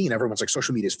 2015, everyone's like,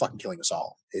 social media is fucking killing us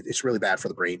all. It's really bad for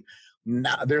the brain.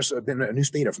 Now, there's been a new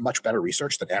spate of much better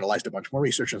research that analyzed a bunch more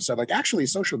research and said, like, actually,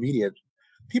 social media,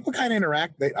 people kind of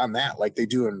interact on that like they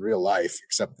do in real life,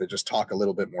 except they just talk a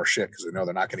little bit more shit because they know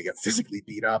they're not going to get physically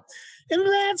beat up. And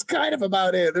that's kind of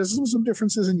about it. There's some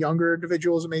differences in younger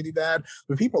individuals that may be bad.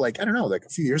 But people like, I don't know, like a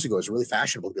few years ago, it was really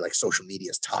fashionable to be like, social media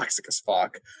is toxic as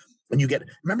fuck. When you get,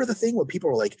 remember the thing where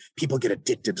people were like, people get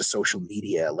addicted to social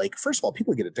media. Like, first of all,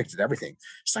 people get addicted to everything.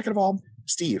 Second of all,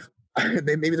 Steve,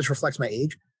 maybe this reflects my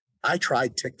age. I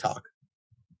tried TikTok.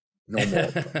 No more.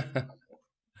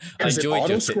 I enjoyed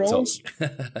your TikTok.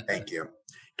 Thank you.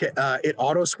 It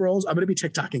auto scrolls. I'm going to be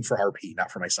TikToking for RP,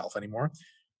 not for myself anymore.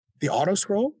 The auto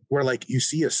scroll where like you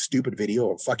see a stupid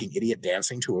video of a fucking idiot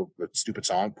dancing to a stupid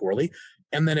song poorly,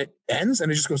 and then it ends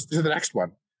and it just goes to the next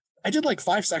one. I did like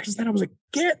 5 seconds. Then I was like,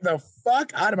 get the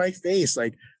fuck out of my face.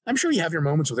 Like, I'm sure you have your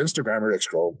moments with Instagram where like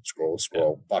scroll,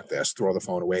 fuck this, throw the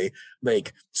phone away.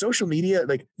 Like social media,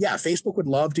 like, yeah, Facebook would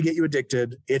love to get you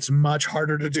addicted. It's much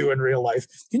harder to do in real life.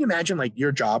 Can you imagine like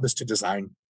your job is to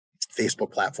design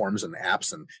Facebook platforms and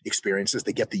apps and experiences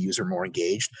that get the user more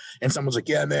engaged? And someone's like,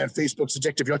 yeah, man, Facebook's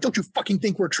addictive. You're like, don't you fucking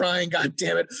think we're trying? God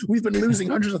damn it. We've been losing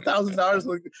hundreds of thousands of dollars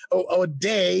a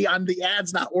day on the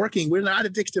ads not working. We're not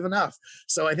addictive enough.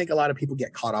 So I think a lot of people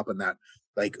get caught up in that,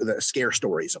 like the scare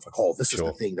stories of like, oh, this is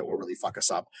the thing that will really fuck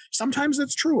us up. Sometimes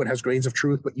it's true. It has grains of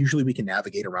truth, but usually we can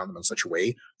navigate around them in such a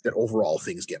way that overall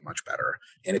things get much better.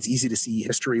 And it's easy to see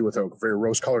history with a very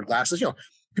rose-colored glasses. You know,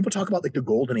 people talk about like the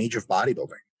golden age of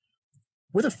bodybuilding.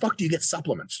 Where the fuck do you get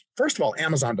supplements? First of all,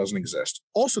 Amazon doesn't exist.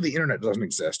 Also, the internet doesn't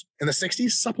exist. In the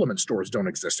 60s, supplement stores don't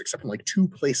exist except in like 2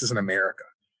 places in America.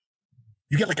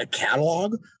 You get like a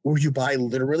catalog where you buy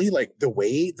literally like the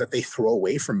whey that they throw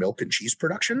away from milk and cheese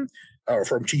production or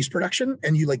from cheese production.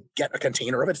 And you like get a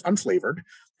container of it. It's unflavored.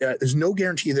 There's no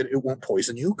guarantee that it won't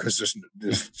poison you because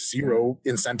there's zero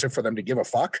incentive for them to give a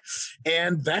fuck.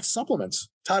 And that's supplements.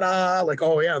 Ta-da. Like,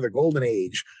 oh yeah, the golden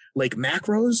age. Like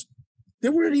macros.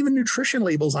 There weren't even nutrition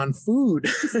labels on food.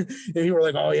 And you were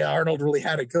like, oh yeah, Arnold really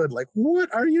had it good. Like,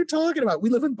 what are you talking about? We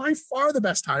live in by far the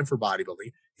best time for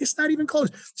bodybuilding. It's not even close.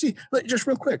 See, just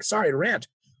real quick, sorry to rant.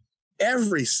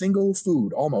 Every single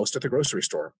food almost at the grocery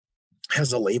store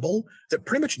has a label that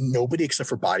pretty much nobody except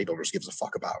for bodybuilders gives a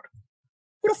fuck about.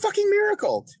 What a fucking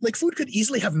miracle. Like food could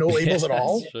easily have no labels at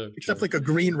all, except like a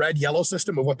green, red, yellow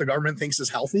system of what the government thinks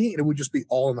is healthy. And it would just be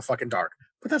all in the fucking dark.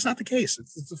 But that's not the case.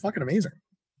 It's fucking amazing.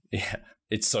 Yeah,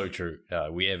 it's so true.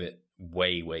 We have it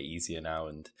way, way easier now.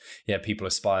 And yeah, people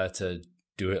aspire to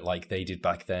do it like they did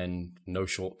back then. No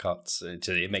shortcuts.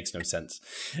 It makes no sense.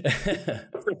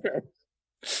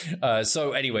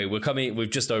 So anyway, we're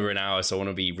just over an hour, so I want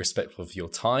to be respectful of your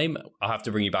time. I'll have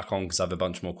to bring you back on because I have a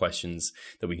bunch more questions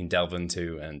that we can delve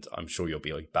into, and I'm sure you'll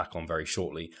be back on very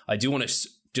shortly. I do want to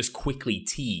just quickly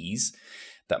tease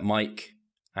that Mike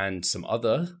and some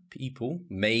other people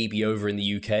may be over in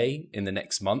the UK in the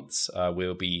next months.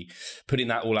 We'll be putting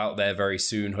that all out there very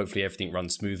soon. Hopefully everything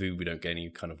runs smoothly. We don't get any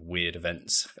kind of weird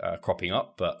events cropping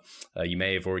up, but you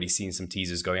may have already seen some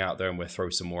teasers going out there, and we'll throw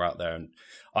some more out there. And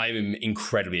I'm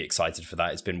incredibly excited for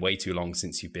that. It's been way too long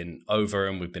since you've been over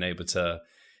and we've been able to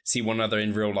see one another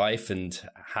in real life and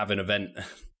have an event.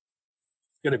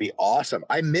 It's going to be awesome.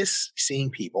 I miss seeing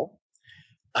people.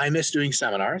 I miss doing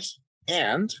seminars.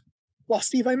 And well,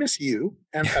 Steve, I miss you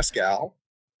and Pascal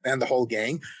and the whole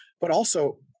gang, but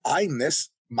also I miss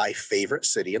my favorite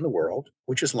city in the world,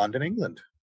 which is London, England.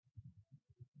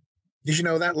 Did you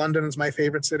know that London is my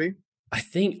favorite city?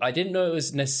 I didn't know it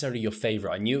was necessarily your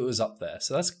favorite. I knew it was up there.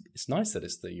 So it's nice that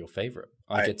it's your favorite.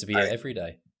 I get to be here every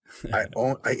day.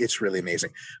 It's really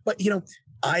amazing. But, you know,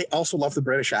 I also love the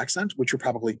British accent, which you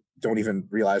probably don't even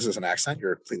realize is an accent.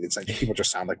 You're completely insane. People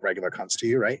just sound like regular cunts to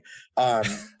you, right?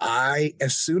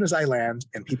 As soon as I land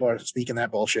and people are speaking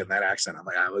that bullshit in that accent, I'm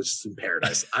like, I was in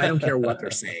paradise. I don't care what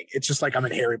they're saying. It's just like I'm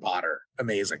in Harry Potter.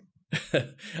 Amazing.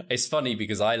 It's funny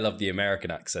because I love the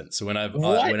American accent. So whenever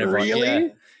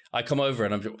I come over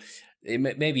and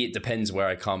maybe it depends where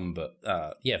I come, but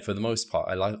yeah, for the most part,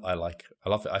 I love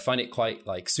it. I find it quite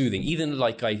like soothing. Even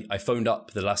like I phoned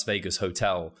up the Las Vegas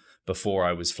hotel before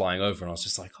I was flying over, and I was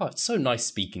just like, oh, it's so nice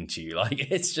speaking to you.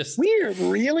 Like, it's just weird.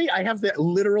 Really? I have the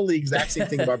literally exact same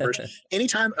thing about British.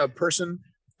 Anytime a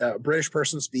British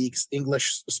person speaks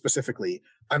English specifically,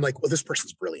 I'm like, well, this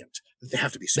person's brilliant. They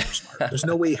have to be super smart. There's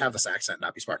no way you have this accent and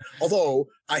not be smart. Although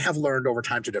I have learned over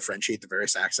time to differentiate the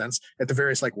various accents. At the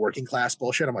various like working class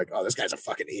bullshit, I'm like, oh, this guy's a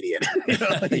fucking idiot. You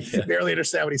know, like, barely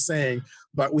understand what he's saying.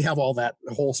 But we have all that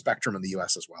whole spectrum in the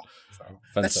US as well.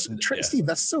 So that's Steve,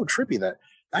 that's so trippy that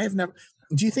I have never.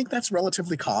 Do you think that's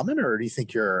relatively common, or do you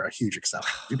think you're a huge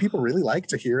exception? Do people really like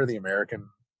to hear the American?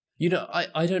 You know,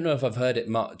 I don't know if I've heard it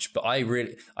much, but I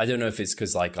don't know if it's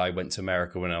because like I went to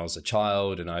America when I was a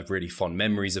child and I have really fond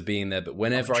memories of being there. But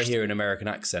whenever I hear an American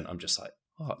accent, I'm just like,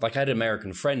 oh, like I had an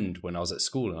American friend when I was at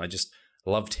school and I just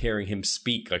loved hearing him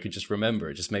speak. I could just remember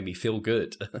it just made me feel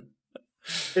good.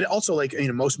 It also, like, you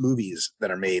know, most movies that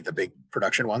are made, the big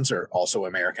production ones, are also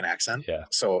American accent. Yeah.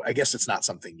 So I guess it's not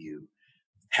something you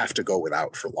have to go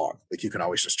without for long. Like you can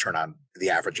always just turn on the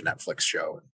average Netflix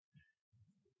show.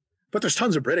 But there's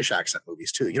tons of British accent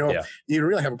movies too. You know, you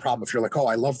really have a problem if you're like, oh,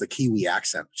 I love the Kiwi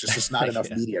accent. It's just not enough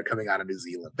media coming out of New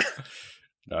Zealand.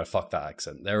 No, fuck that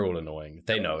accent. They're all annoying.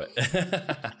 They know it.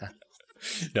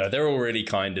 No, they're all really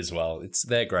kind as well.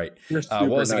 They're great. What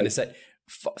was I going to say?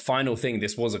 Final thing.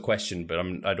 This was a question, but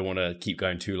I don't want to keep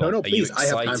going too long. No, please. I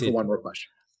have time for one more question.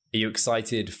 Are you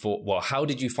excited for? Well, how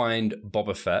did you find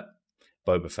Boba Fett?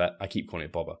 I keep calling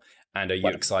it Boba. And are you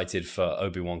excited for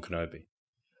Obi-Wan Kenobi?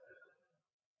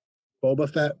 Boba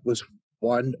Fett was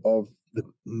one of the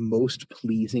most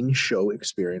pleasing show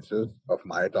experiences of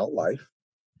my adult life.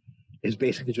 It's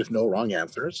basically just no wrong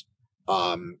answers.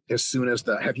 As soon as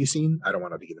have you seen? I don't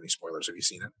want to give any spoilers. Have you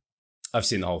seen it? I've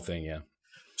seen the whole thing. Yeah.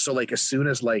 So like as soon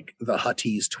as like the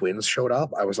Huttese twins showed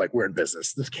up, I was like, we're in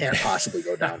business. This can't possibly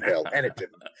go downhill, and it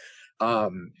didn't.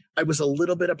 I was a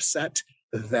little bit upset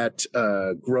that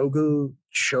Grogu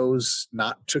chose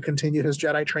not to continue his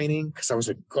Jedi training, because I was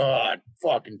like, God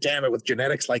fucking damn it, with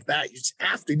genetics like that, you just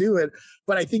have to do it.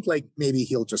 But I think like maybe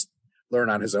he'll just learn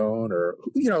on his own, or,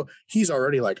 you know, he's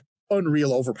already like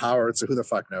unreal overpowered, so who the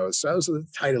fuck knows. So it was a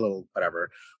tiny little whatever,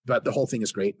 but the whole thing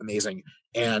is great, amazing.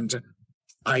 And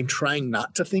I'm trying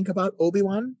not to think about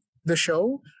Obi-Wan, the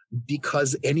show,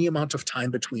 because any amount of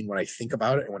time between when I think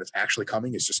about it and when it's actually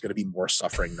coming is just going to be more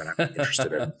suffering than I'm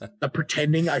interested in. I'm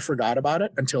pretending I forgot about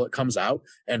it until it comes out,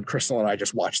 and Crystal and I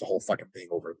just watch the whole fucking thing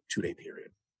over a 2-day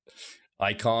period.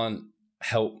 I can't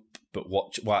help but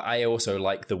watch. Well, I also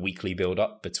like the weekly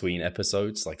build-up between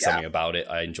episodes, like something about it.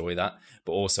 I enjoy that.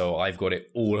 But also, I've got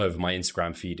it all over my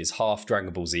Instagram feed. Is half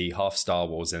Dragon Ball Z, half Star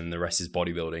Wars, and the rest is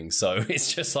bodybuilding. So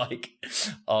it's just like,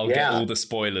 I'll get all the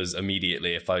spoilers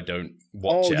immediately if I don't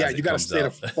watch it. Oh, yeah, you got to stay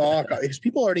the fuck up. Because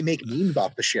people already make memes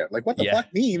off the shit. Like, what the fuck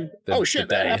meme? Oh, shit,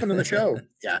 that happened in the show.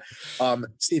 Yeah.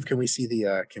 Steve, can we see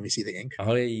the ink?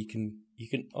 Oh, yeah, you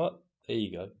can. Oh, there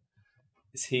you go.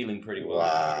 It's healing pretty well.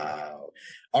 Wow.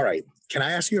 All right. Can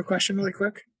I ask you a question really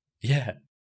quick? Yeah.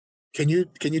 Can you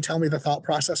tell me the thought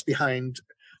process behind?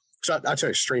 So I'll tell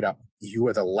you straight up, you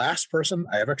were the last person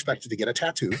I ever expected to get a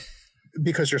tattoo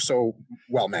because you're so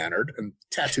well-mannered, and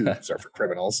tattoos are for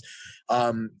criminals.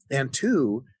 And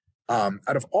two,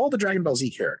 out of all the Dragon Ball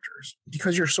Z characters,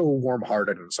 because you're so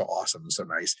warm-hearted and so awesome and so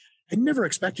nice, I never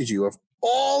expected you, of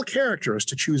all characters,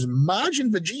 to choose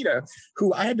Majin Vegeta,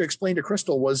 who I had to explain to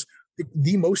Crystal was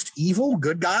the most evil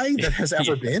good guy that has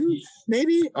ever been,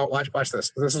 maybe. Oh, watch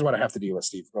this. This is what I have to deal with,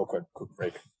 Steve. Real quick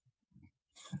break.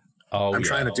 Oh, I'm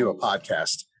trying to do a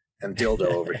podcast, and Dildo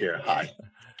over here.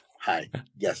 Hi.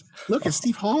 Yes. Look, it's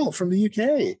Steve Hall from the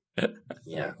UK.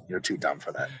 Yeah, you're too dumb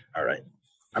for that. All right.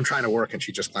 I'm trying to work, and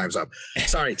she just climbs up.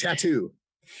 Sorry, tattoo.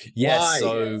 Yes. Why?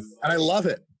 So, and I love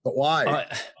it, but why?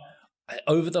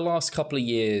 Over the last couple of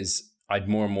years, I'd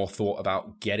more and more thought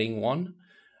about getting one,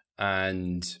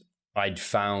 and I'd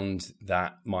found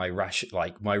that my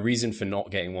reason for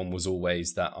not getting one was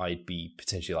always that I'd be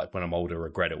potentially, like, when I'm older,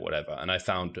 regret it, whatever. And I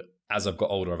found as I've got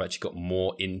older, I've actually got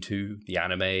more into the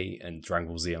anime and Dragon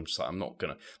Ball Z. I'm just like, I'm not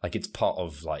gonna, like, it's part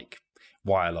of like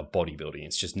why I love bodybuilding.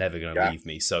 It's just never gonna leave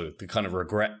me. So the kind of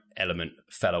regret element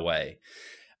fell away.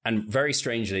 And very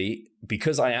strangely,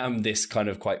 because I am this kind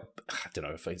of quite, I don't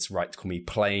know if it's right to call me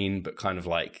plain, but kind of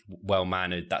like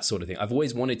well-mannered, that sort of thing. I've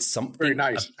always wanted something. Very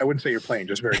nice. I wouldn't say you're plain,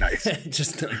 just very nice.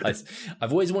 Just nice.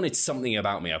 I've always wanted something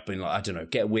about me. I've been like, I don't know,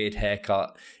 get a weird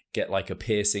haircut, get like a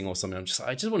piercing or something.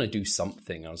 I just want to do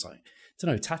something. I was like, I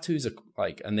don't know, tattoos are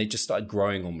like, and they just started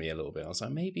growing on me a little bit. I was like,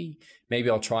 maybe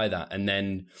I'll try that. And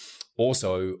then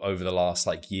also over the last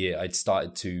like year, I'd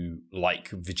started to like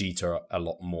Vegeta a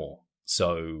lot more.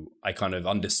 So I kind of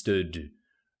understood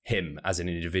him as an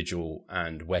individual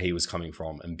and where he was coming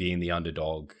from and being the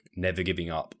underdog, never giving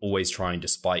up, always trying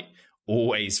despite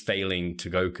always failing to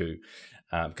Goku.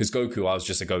 Because Goku, I was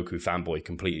just a Goku fanboy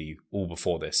completely all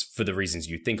before this for the reasons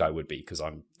you'd think I would be, because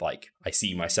I'm like, I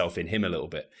see myself in him a little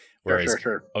bit. Whereas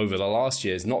over the last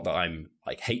years, not that I'm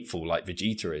like hateful like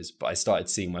Vegeta is, but I started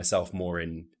seeing myself more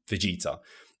in Vegeta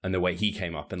and the way he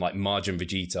came up. And like Margin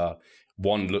Vegeta,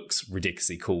 one looks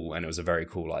ridiculously cool and it was a very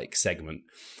cool like segment,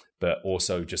 but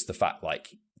also just the fact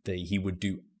like that he would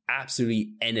do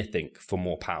absolutely anything for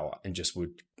more power and just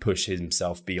would push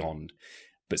himself beyond,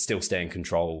 but still stay in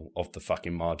control of the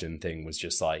fucking Margin thing was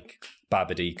just like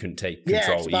Babidi couldn't take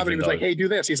control. Yeah, Babidi was like, hey, do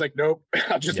this. He's like, nope,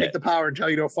 I'll just take the power and tell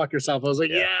you don't fuck yourself. I was like,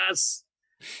 yes.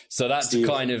 So that's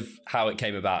kind of how it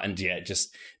came about. And yeah,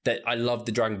 just that I love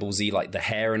the Dragon Ball Z, like the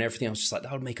hair and everything. I was just like,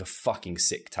 that would make a fucking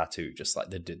sick tattoo, just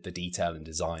like the detail and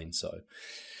design. So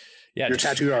yeah. Your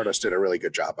tattoo artist did a really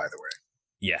good job, by the way.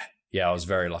 Yeah. Yeah, I was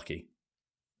very lucky.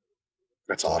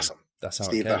 That's awesome. That's how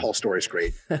Steve, that whole story's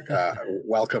great.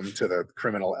 Welcome to the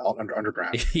criminal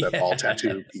underground that all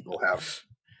tattoo people have.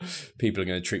 People are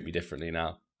going to treat me differently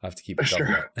now. I have to keep it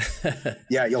up.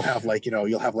 Yeah, you'll have like,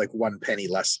 you'll have like 1 penny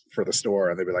less for the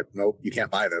store and they'll be like, nope, you can't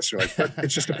buy this. You're like, but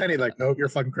it's just a penny. Like, nope, you're a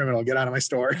fucking criminal. Get out of my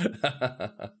store.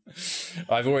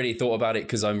 I've already thought about it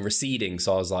because I'm receding.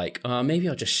 So I was like, maybe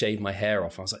I'll just shave my hair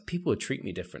off. I was like, people would treat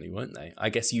me differently, won't they? I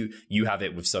guess you have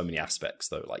it with so many aspects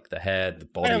though, like the hair, the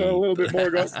body. I have a little bit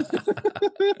more going.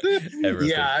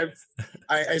 Yeah,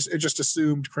 I just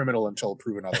assumed criminal until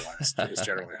proven otherwise. Is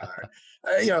generally high.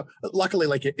 Luckily,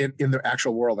 like in the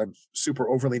actual world, I'm super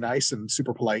overly nice and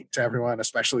super polite to everyone,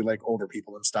 especially like older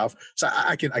people and stuff. So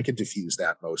I can diffuse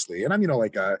that mostly. And I'm,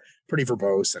 like pretty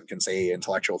verbose and can say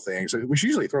intellectual things, which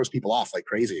usually throws people off like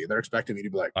crazy. They're expecting me to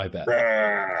be like, I bet.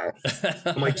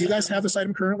 I'm like, do you guys have this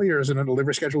item currently, or is it a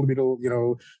delivery schedule to be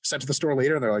sent to the store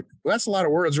later? And they're like, well, that's a lot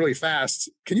of words really fast.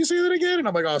 Can you say that again? And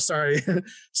I'm like, oh, sorry.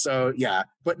 So yeah,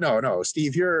 but no,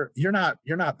 Steve, you're not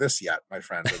this yet, my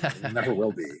friend. And you never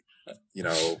will be.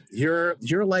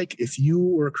 You're like, if you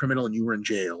were a criminal and you were in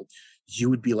jail, you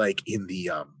would be like in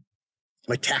the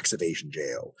like tax evasion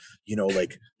jail,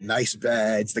 like nice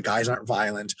beds, the guys aren't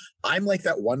violent. I'm like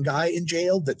that one guy in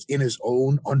jail that's in his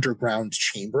own underground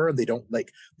chamber, and they don't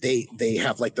like they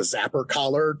have like the zapper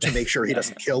collar to make sure he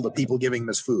doesn't kill the people giving him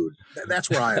his food. That's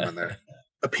where I am in there.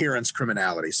 Appearance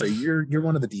criminality. So you're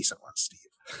one of the decent ones, Steve.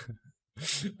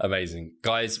 Amazing.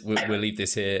 Guys, we'll leave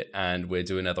this here and we'll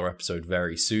do another episode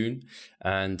very soon.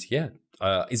 And yeah,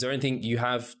 is there anything you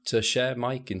have to share,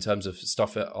 Mike, in terms of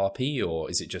stuff at RP, or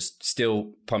is it just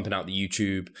still pumping out the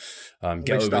YouTube?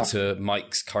 Get over to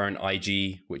Mike's current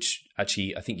IG, which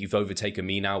actually I think you've overtaken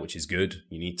me now, which is good.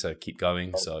 You need to keep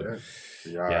going. So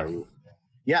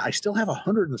yeah, I still have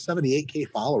 178K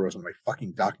followers on my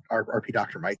fucking RP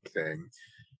Dr. Mike thing.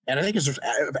 And I think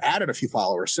I've added a few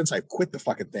followers since I quit the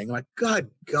fucking thing. I'm like,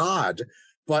 God.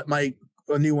 But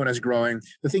a new one is growing.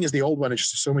 The thing is, the old one is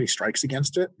just so many strikes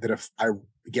against it that if I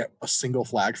get a single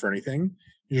flag for anything,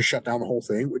 you just shut down the whole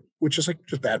thing, which is like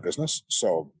just bad business.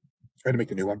 So I had to make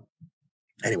the new one.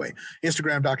 Anyway,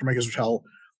 Instagram, Dr. Mike Israetel,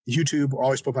 YouTube, we're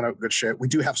always pumping out good shit. We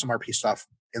do have some RP stuff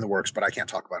in the works, but I can't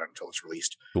talk about it until it's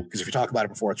released. Because if you talk about it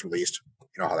before it's released,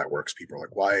 you know how that works. People are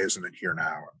like, why isn't it here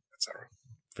now? Etc.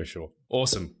 For sure.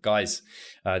 Awesome. Guys,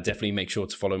 definitely make sure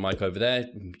to follow Mike over there.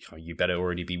 You better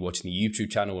already be watching the YouTube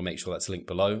channel. We'll make sure that's linked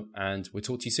below. And we'll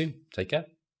talk to you soon. Take care.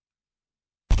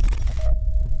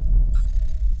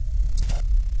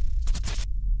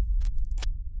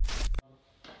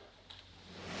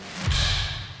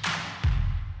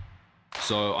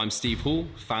 So I'm Steve Hall,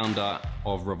 founder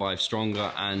of Revive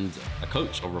Stronger and a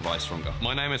coach of Revive Stronger.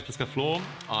 My name is Pascal Floor.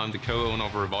 I'm the co-owner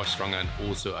of Revive Stronger and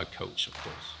also a coach, of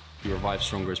course. Your Revive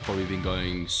Stronger has probably been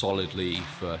going solidly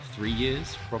for 3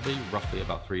 years, roughly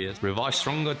about 3 years. Revive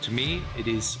Stronger, to me, it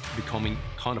is becoming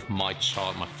kind of my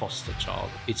child, my foster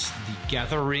child. It's the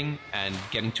gathering and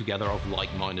getting together of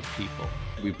like-minded people.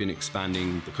 We've been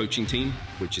expanding the coaching team,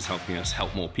 which is helping us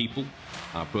help more people,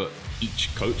 but each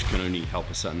coach can only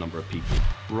help a certain number of people.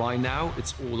 Right now,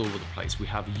 it's all over the place. We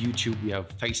have YouTube, we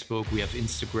have Facebook, we have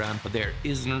Instagram, but there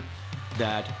isn't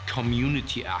that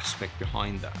community aspect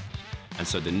behind that. And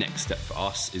so the next step for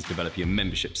us is developing a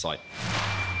membership site.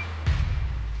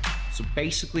 So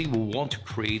basically, we want to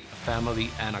create a family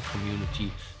and a community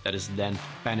that is then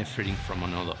benefiting from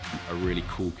another. A really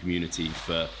cool community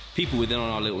for people within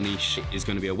our little niche is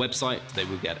going to be a website. They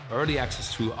will get early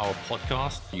access to our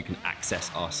podcast. You can access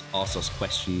us, ask us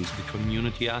questions. The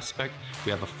community aspect,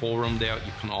 we have a forum there.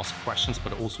 You can ask questions,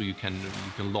 but also you can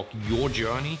log your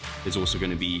journey. There's also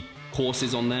going to be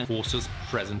courses on there. Courses,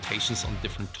 presentations on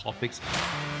different topics.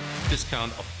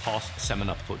 discount of past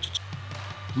seminar footage.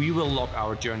 We will log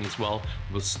our journey as well.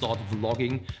 We'll start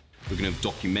vlogging. We're going to have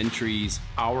documentaries,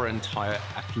 our entire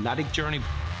athletic journey.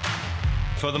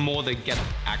 Furthermore, they get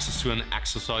access to an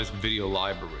exercise video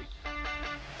library.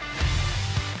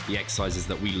 the exercises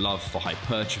that we love for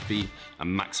hypertrophy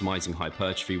and maximizing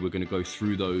hypertrophy. We're going to go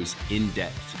through those in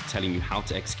depth, telling you how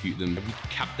to execute them. We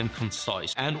kept them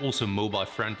concise and also mobile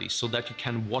friendly so that you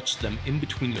can watch them in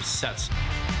between your sets.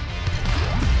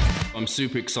 I'm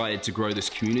super excited to grow this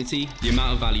community. The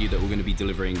amount of value that we're going to be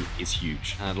delivering is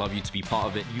huge. And I'd love you to be part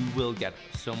of it. You will get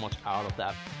so much out of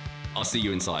that. I'll see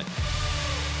you inside.